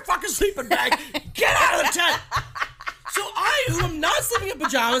 give me your fucking sleeping bag, get out of the tent. So I, who am not sleeping in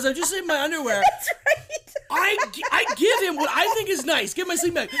pajamas, I'm just sleeping in my underwear. That's right. I give him what I think is nice, give my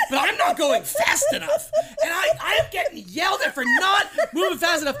sleeping bag, but I'm not going fast enough. And I am getting yelled at for not moving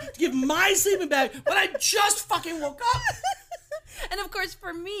fast enough to give my sleeping bag when I just fucking woke up. And of course,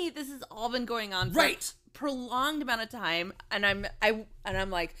 for me, this has all been going on for right. prolonged amount of time, and I'm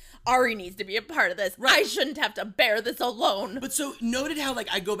like, Ari needs to be a part of this. Right. I shouldn't have to bear this alone. But so noted how like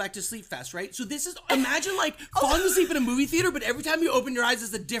I go back to sleep fast, right? So this is, imagine like falling asleep in a movie theater, but every time you open your eyes,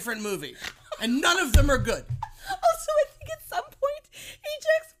 it's a different movie, and none of them are good. Also, I think at some point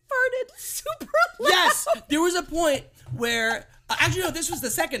Ajax farted super loud. Yes, there was a point where actually no, this was the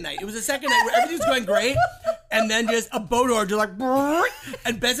second night. It was the second night where everything was going great, and then just a boat order like,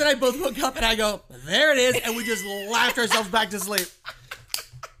 and Bess and I both woke up, and I go, there it is, and we just laughed ourselves back to sleep.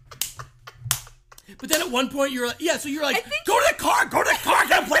 But then at one point you're like, so you're like, go to the car,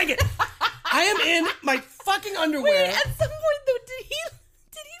 get a blanket. I am in my fucking underwear. Wait, at some point though, did he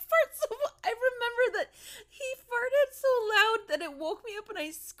fart so? I remember that he farted so loud that it woke me up and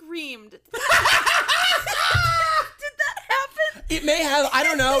I screamed. Did that happen? It may have. I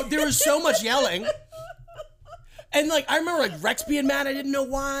don't know. There was so much yelling. And like I remember like Rex being mad. I didn't know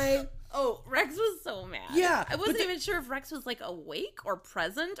why. Oh, Rex was so mad. Yeah. I wasn't even sure if Rex was like awake or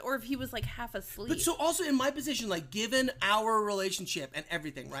present or if he was like half asleep. But so also in my position, like given our relationship and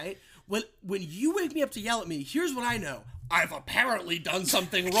everything, right? When you wake me up to yell at me, here's what I know. I've apparently done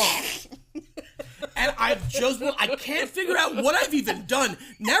something wrong. And I can't figure out what I've even done.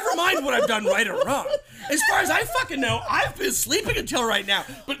 Never mind what I've done right or wrong. As far as I fucking know, I've been sleeping until right now.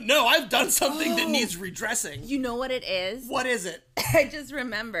 But no, I've done something that needs redressing. You know what it is? What is it? I just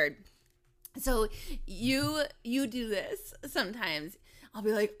remembered. So you do this sometimes. I'll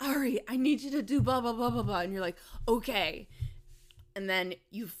be like, Ari, I need you to do blah, blah, blah, blah, blah. And you're like, okay. And then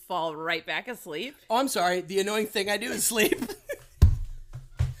you fall right back asleep. Oh, I'm sorry. The annoying thing I do is sleep. Well,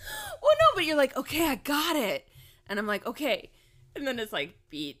 no, but you're like, okay, I got it. And I'm like, okay. And then it's like,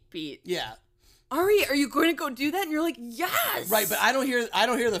 beat. Yeah. Ari, are you going to go do that? And you're like, yes. Right, but I don't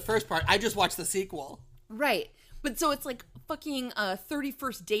hear the first part. I just watch the sequel. Right. But so it's like fucking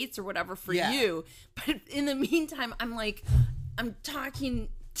 31st dates or whatever for you. But in the meantime, I'm talking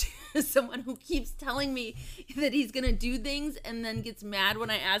to someone who keeps telling me that he's going to do things and then gets mad when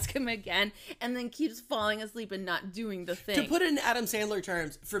I ask him again and then keeps falling asleep and not doing the thing. To put it in Adam Sandler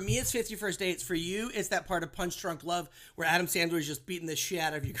terms, for me it's 50 First Dates. For you, it's that part of Punch Drunk Love where Adam Sandler is just beating the shit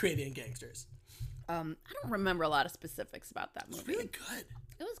out of Ukrainian gangsters. I don't remember a lot of specifics about that movie. It's really good.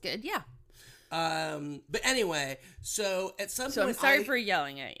 It was good, yeah. But anyway, so at some point... So I'm sorry for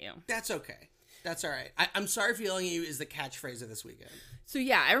yelling at you. That's okay. That's all right. I'm sorry for yelling at you is the catchphrase of this weekend. So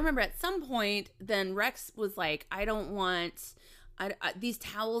yeah, I remember at some point, then Rex was like, these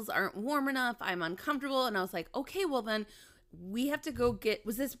towels aren't warm enough. I'm uncomfortable. And I was like, okay, well then we have to go get,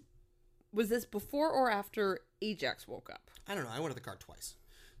 was this before or after Ajax woke up? I don't know. I went to the car twice.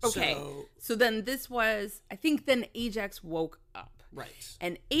 Okay. So then I think then Ajax woke up. Right.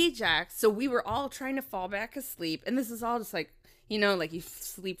 And Ajax, so we were all trying to fall back asleep. And this is all just like, like you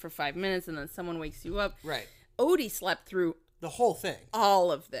sleep for 5 minutes and then someone wakes you up. Right. Odie slept through the whole thing. All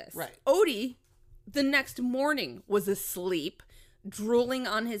of this. Right. Odie, the next morning, was asleep, drooling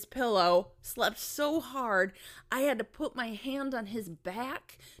on his pillow, slept so hard, I had to put my hand on his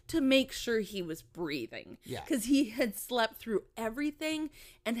back to make sure he was breathing. Yeah. Because he had slept through everything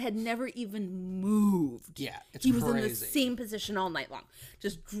and had never even moved. Yeah, it's He crazy. was in the same position all night long,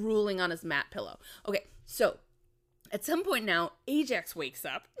 just drooling on his mat pillow. Okay, so at some point now, Ajax wakes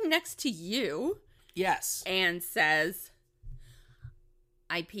up next to you. Yes. And says,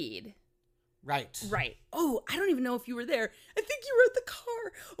 I peed. Right. Oh, I don't even know if you were there. I think you were at the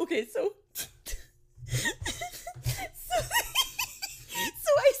car. Okay, so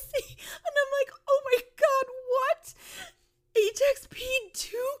I see, and I'm like, oh my God, what? Ajax peed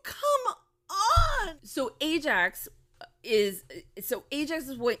too? Come on. So Ajax so Ajax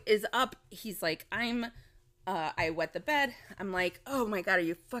is up. He's like, I wet the bed. I'm like, oh my God, are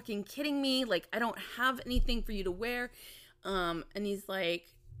you fucking kidding me? Like, I don't have anything for you to wear. And he's like,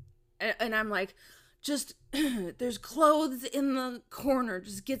 and I'm like, just, there's clothes in the corner.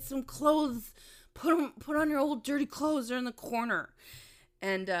 Just get some clothes. Put on your old dirty clothes. They're in the corner.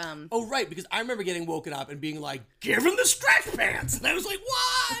 And, oh, right. Because I remember getting woken up and being like, give him the stretch pants. And I was like,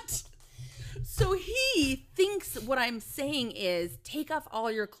 what? So he thinks what I'm saying is take off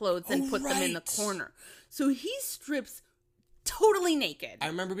all your clothes and put them in the corner. So he strips totally naked. I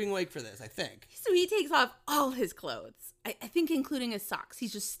remember being awake for this, I think. So he takes off all his clothes. I think including his socks.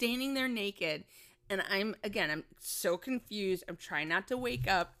 He's just standing there naked. And I'm so confused. I'm trying not to wake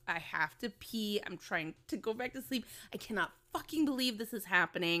up. I have to pee. I'm trying to go back to sleep. I cannot fucking believe this is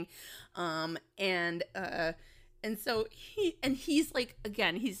happening. And so he's like,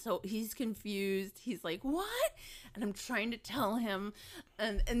 again, he's confused. He's like, what? And I'm trying to tell him.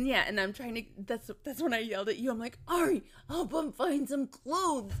 And I'm trying to, that's when I yelled at you. I'm like, Ari, help him find some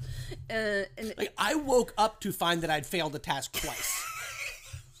clothes. And like, I woke up to find that I'd failed a task twice.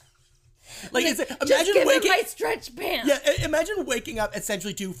 Like, imagine waking my stretch pants. Yeah, imagine waking up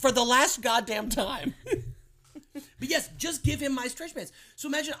essentially to, for the last goddamn time. But yes, just give him my stretch pants. So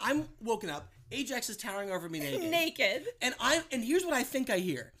imagine I'm woken up, Ajax is towering over me naked. And here's what I think I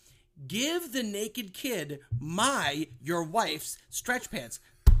hear. Give the naked kid your wife's stretch pants.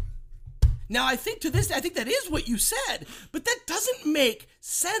 Now, I think that is what you said, but that doesn't make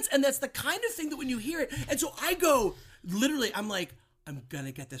sense. And that's the kind of thing that when you hear it, and so I go, literally, I'm like, I'm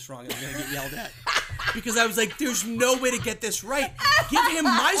gonna get this wrong and I'm gonna get yelled at. Because I was like, there's no way to get this right. Give him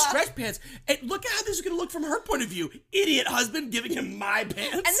my stretch pants. And look at how this is gonna look from her point of view. Idiot husband giving him my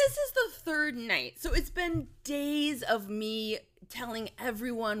pants. And this is the third night. So it's been days of me telling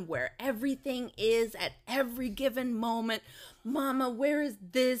everyone where everything is at every given moment. Mama, where is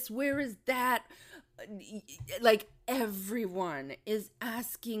this? Where is that? Like, everyone is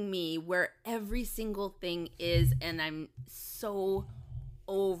asking me where every single thing is, and I'm so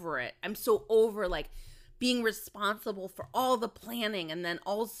over it. I'm so over, like, being responsible for all the planning and then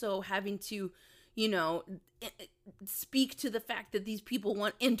also having to, speak to the fact that these people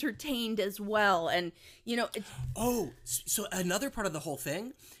want entertained as well. And, so another part of the whole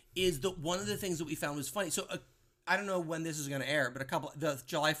thing is that one of the things that we found was funny. So I don't know when this is going to air, but the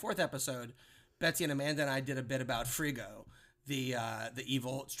July 4th episode, Betsy and Amanda and I did a bit about Frigo, the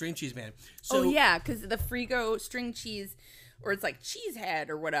evil string cheese man. So, because the Frigo string cheese, or it's like cheesehead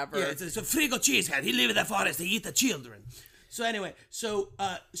or whatever. Yeah, it's a Frigo cheesehead. He live in the forest. He eat the children. So anyway, so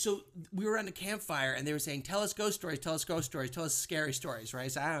we were around a campfire and they were saying, tell us ghost stories, tell us scary stories,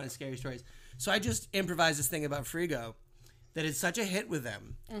 right? So I don't know, scary stories. So I just improvised this thing about Frigo that is such a hit with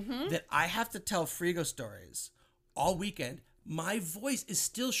them that I have to tell Frigo stories all weekend. My voice is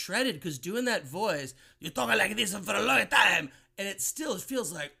still shredded because doing that voice, you're talking like this for a long time, and it still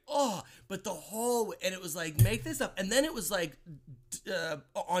feels like, but the whole, and it was like, make this up, and then it was like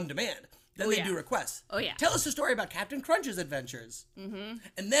on demand. Then they do requests. Oh, yeah. Tell us a story about Captain Crunch's adventures. Mm-hmm.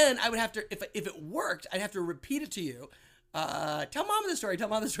 And then I would have to, if it worked, I'd have to repeat it to you. Tell Mama the story, tell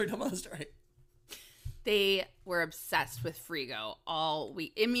Mama the story, tell Mama the story. They were obsessed with Frigo all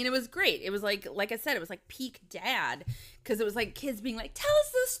week. I mean, it was great. It was like I said, it was like peak dad, because it was like kids being like, "Tell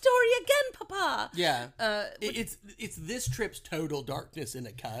us the story again, Papa." Yeah. It's this trip's total darkness in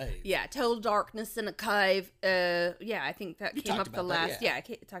a cave. Yeah, total darkness in a cave. Yeah, I think that came up the last. Yeah, I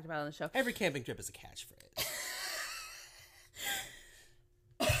talked about it on the show. Every camping trip is a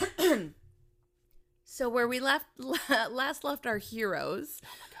catchphrase. So where we last left our heroes.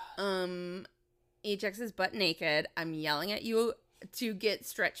 Oh my God. Ajax is butt naked. I'm yelling at you to get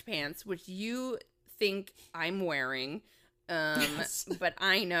stretch pants, which you think I'm wearing, yes. but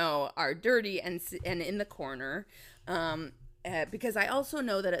I know are dirty and in the corner. Because I also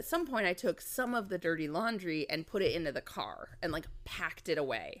know that at some point I took some of the dirty laundry and put it into the car and like packed it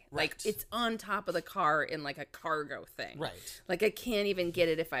away. Right. Like it's on top of the car in like a cargo thing. Right. Like I can't even get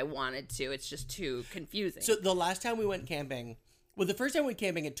it if I wanted to. It's just too confusing. So the last time we went camping, the first time we went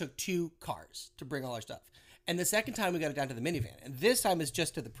camping, it took 2 cars to bring all our stuff. And the second time we got it down to the minivan. And this time it's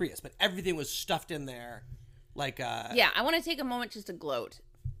just to the Prius, but everything was stuffed in there. Like, yeah, I want to take a moment just to gloat.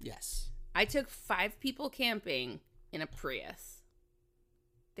 Yes. I took 5 people camping in a Prius.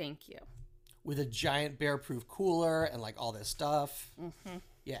 Thank you. With a giant bear-proof cooler and like all this stuff. Mm-hmm.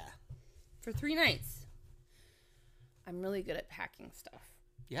 Yeah. For 3 nights. I'm really good at packing stuff.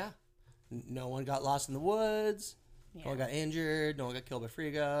 Yeah. No one got lost in the woods. Yeah. No one got injured. No one got killed by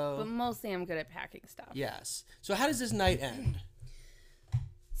Frigo. But mostly I'm good at packing stuff. Yes. So how does this night end?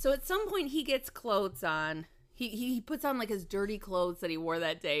 So at some point he gets clothes on. He puts on like his dirty clothes that he wore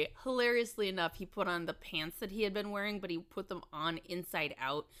that day. Hilariously enough, he put on the pants that he had been wearing, but he put them on inside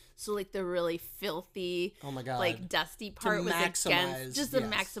out. So like the really filthy, oh my God, like dusty part was against, just to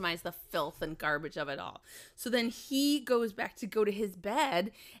maximize the filth and garbage of it all. So then he goes back to go to his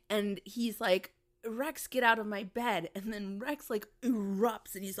bed, and he's like, Rex, get out of my bed. And then Rex like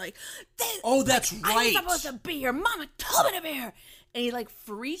erupts, and he's like, oh, that's like, right, I'm supposed to be here. Mama told me to be here. And he like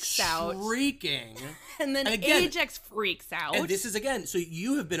freaks out. Shrieking. And then again, Ajax freaks out. And this is again, so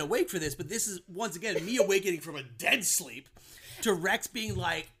you have been awake for this, but this is once again me awakening from a dead sleep to Rex being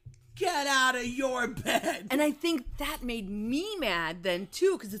like, get out of your bed. And I think that made me mad then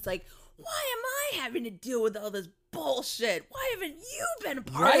too, because it's like, why am I having to deal with all this bullshit? Why haven't you been a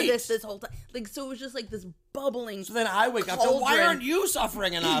part of this whole time? Like, so it was just like this bubbling. So then I wake up to, why aren't you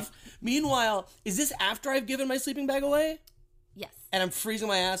suffering enough? Meanwhile, is this after I've given my sleeping bag away? Yes. And I'm freezing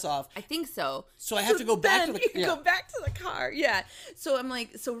my ass off. I think so. So I have to go back to the go back to the car. Yeah. So I'm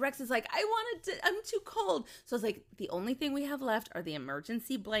like, so Rex is like, I'm too cold. So I was like, the only thing we have left are the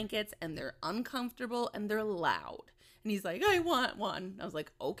emergency blankets, and they're uncomfortable and they're loud. And he's like, I want one. I was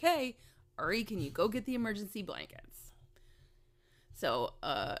like, okay, Ari, can you go get the emergency blankets? So,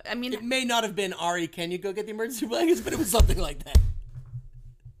 I mean, it may not have been Ari, can you go get the emergency blankets, but it was something like that.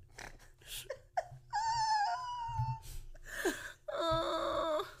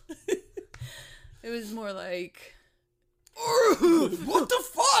 It was more like, what the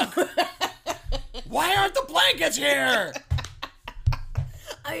fuck? Why aren't the blankets here?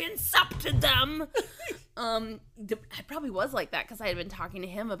 I insulted them. I probably was like that because I had been talking to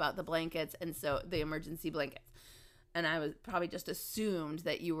him about the blankets, and so the emergency blankets, and I was probably just assumed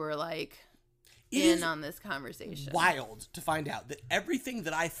that you were like in on this conversation. Wild to find out that everything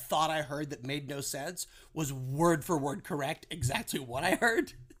that I thought I heard that made no sense was word for word correct, exactly what I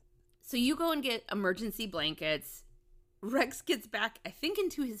heard. So you go and get emergency blankets. Rex gets back, I think,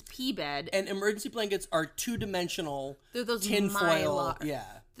 into his pee bed. And emergency blankets are two-dimensional. They're those tinfoil. Yeah.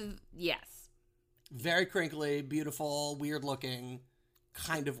 Yes. Very crinkly, beautiful, weird-looking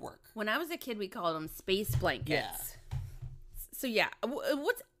kind of work. When I was a kid, we called them space blankets. Yeah. So yeah,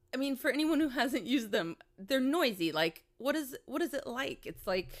 I mean, for anyone who hasn't used them, they're noisy. Like, what is it like? It's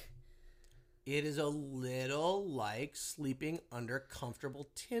like, it is a little like sleeping under comfortable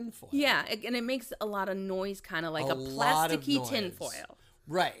tinfoil. Yeah, and it makes a lot of noise, kind of like a plasticky tinfoil.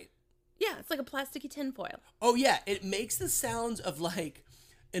 Right. Yeah, it's like a plasticky tinfoil. Oh yeah, it makes the sounds of like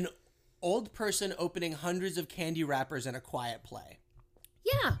an old person opening hundreds of candy wrappers in a quiet play.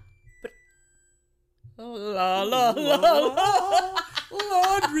 Yeah, but la la la la,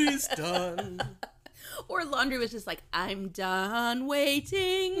 laundry's done. Or laundry was just like, I'm done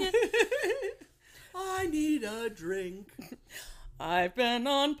waiting. I need a drink. I've been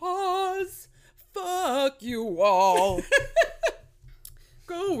on pause. Fuck you all.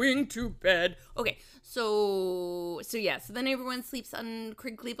 Going to bed. Okay, so yeah. So then everyone sleeps on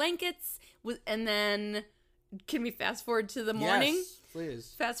crinkly blankets, and then can we fast forward to the morning? Yes,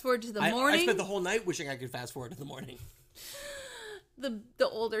 please. Fast forward to the morning. I spent the whole night wishing I could fast forward to the morning. The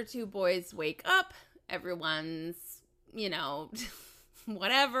older two boys wake up. Everyone's,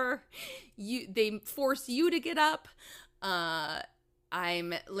 whatever. They force you to get up.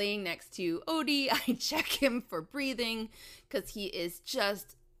 I'm laying next to Odie. I check him for breathing because he is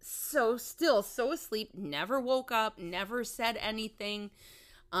just so asleep. Never woke up. Never said anything.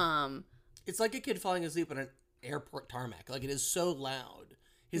 It's like a kid falling asleep on an airport tarmac. Like, it is so loud.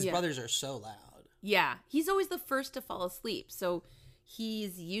 His brothers are so loud. Yeah, he's always the first to fall asleep. So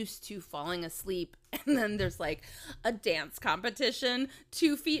he's used to falling asleep, and then there's like a dance competition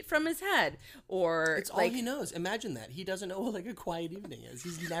 2 feet from his head, or it's all he knows. Imagine that. He doesn't know what like a quiet evening is.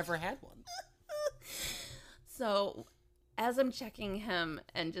 He's never had one. So as I'm checking him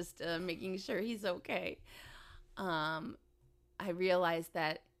and just making sure he's okay, I realize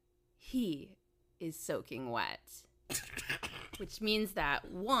that he is soaking wet, which means that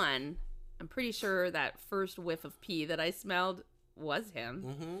one, I'm pretty sure that first whiff of pee that I smelled was him.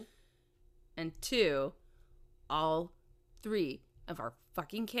 Mm-hmm. And two, all three of our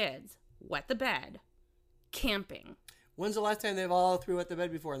fucking kids wet the bed, camping. When's the last time they've all three wet the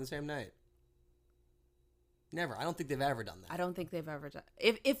bed before on the same night? Never. I don't think they've ever done that. I don't think they've ever done.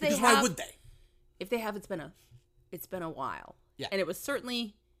 If they because have, why would they? If they have, it's been a while. Yeah. And it was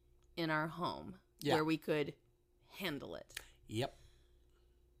certainly in our home where we could handle it. Yep.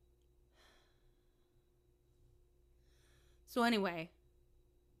 So anyway,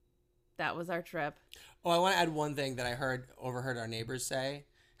 that was our trip. Oh, I want to add one thing that I overheard our neighbors say.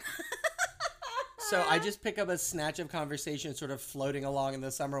 So I just pick up a snatch of conversation sort of floating along in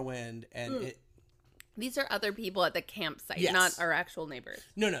the summer wind, and These are other people at the campsite, Yes. not our actual neighbors.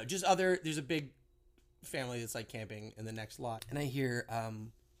 No, just other. There's a big family that's like camping in the next lot, and I hear,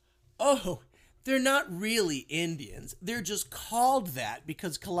 oh, they're not really Indians. They're just called that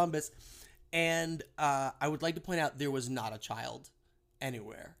because Columbus. And I would like to point out there was not a child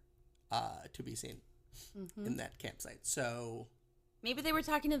anywhere to be seen in that campsite. So maybe they were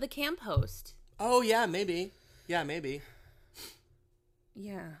talking to the camp host. Oh yeah, maybe. Yeah, maybe.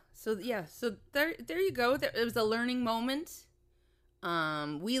 Yeah. So there you go. It was a learning moment.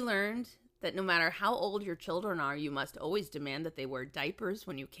 We learned that no matter how old your children are, you must always demand that they wear diapers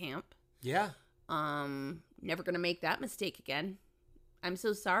when you camp. Yeah. Never gonna make that mistake again. I'm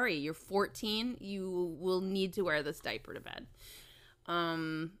so sorry. You're 14. You will need to wear this diaper to bed.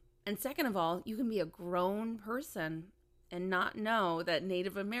 And second of all, you can be a grown person and not know that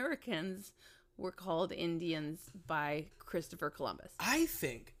Native Americans were called Indians by Christopher Columbus. I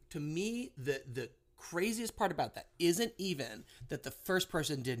think, to me, the craziest part about that isn't even that the first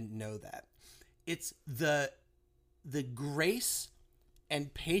person didn't know that. It's the grace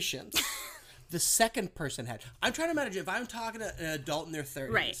and patience the second person had. I'm trying to imagine if I'm talking to an adult in their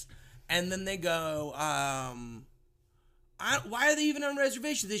 30s, right, and then they go, why are they even on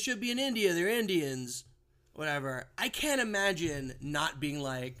reservations? They should be in India. They're Indians. Whatever. I can't imagine not being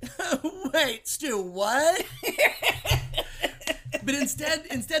like, wait, Stu, what? But instead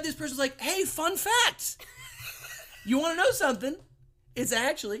this person's like, hey, fun fact. You want to know something? It's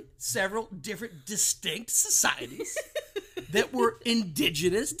actually several different distinct societies that were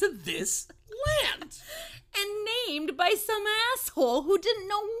indigenous to this land. And named by some asshole who didn't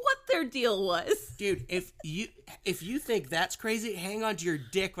know what their deal was. Dude, if you think that's crazy, hang on to your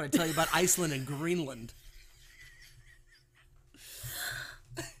dick when I tell you about Iceland and Greenland.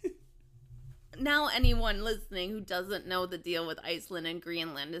 Now anyone listening who doesn't know the deal with Iceland and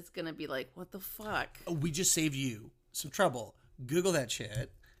Greenland is going to be like, what the fuck? Oh, we just saved you some trouble. Google that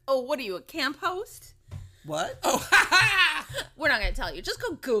shit. Oh, what are you, a camp host? What? Oh, we're not going to tell you. Just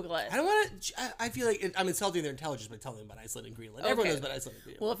go Google it. I don't want to. I feel like I'm insulting their intelligence by telling them about Iceland and Greenland. Okay. Everyone knows about Iceland and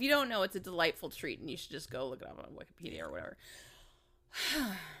Greenland. Well, if you don't know, it's a delightful treat, and you should just go look it up on Wikipedia or whatever.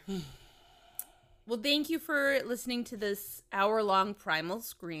 Well, thank you for listening to this hour-long Primal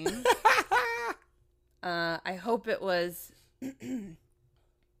Scream. I hope it was.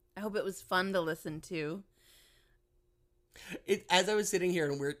 I hope it was fun to listen to. As I was sitting here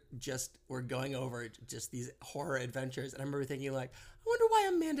and we're going over just these horror adventures, and I remember thinking like, I wonder why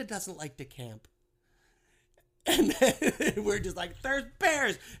Amanda doesn't like to camp. And then we're just like, there's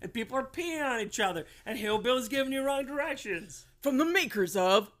bears and people are peeing on each other and hillbillies giving you wrong directions. From the makers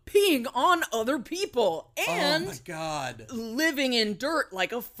of Peeing on Other People and oh my God, Living in Dirt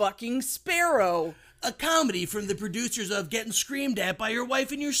Like a Fucking Sparrow. A comedy from the producers of Getting Screamed At by Your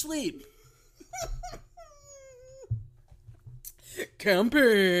Wife in Your Sleep.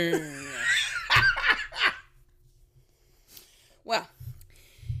 Camping. Well,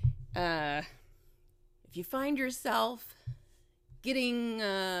 if you find yourself getting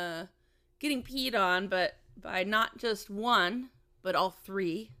peed on, but by not just one, but all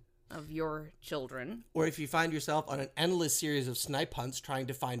three of your children, or if you find yourself on an endless series of snipe hunts trying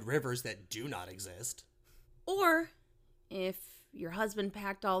to find rivers that do not exist, or if your husband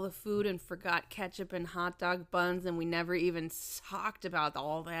packed all the food and forgot ketchup and hot dog buns, and we never even talked about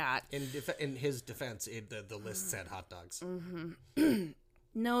all that. In his defense, the list said hot dogs. Mm-hmm.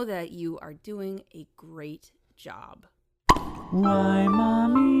 Know that you are doing a great job. Why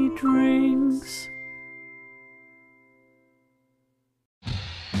Mommy Drinks.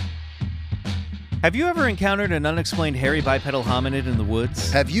 Have you ever encountered an unexplained hairy bipedal hominid in the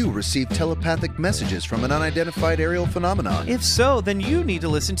woods? Have you received telepathic messages from an unidentified aerial phenomenon? If so, then you need to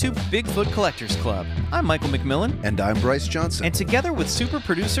listen to Bigfoot Collectors Club. I'm Michael McMillan. And I'm Bryce Johnson. And together with super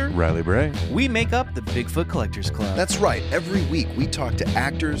producer Riley Bray, we make up the Bigfoot Collectors Club. That's right. Every week we talk to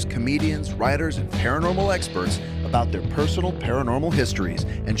actors, comedians, writers, and paranormal experts about their personal paranormal histories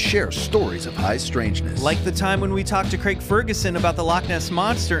and share stories of high strangeness. Like the time when we talked to Craig Ferguson about the Loch Ness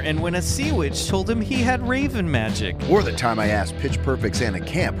Monster and when a sea witch told him he had raven magic. Or the time I asked Pitch Perfect's Anna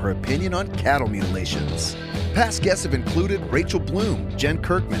Camp her opinion on cattle mutilations. Past guests have included Rachel Bloom, Jen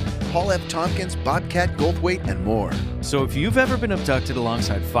Kirkman, Paul F. Tompkins, Bobcat Goldthwait, and more. So if you've ever been abducted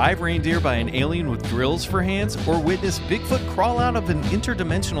alongside 5 reindeer by an alien with drills for hands or witnessed Bigfoot crawl out of an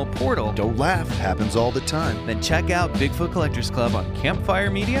interdimensional portal, don't laugh, happens all the time. Then check out Bigfoot Collectors Club on Campfire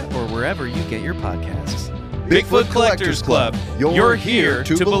Media or wherever you get your podcasts. Bigfoot Collectors Club. You're here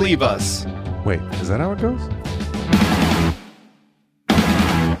to believe us. Wait, is that how it goes?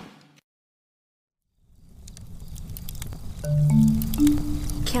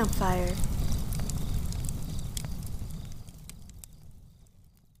 Campfire.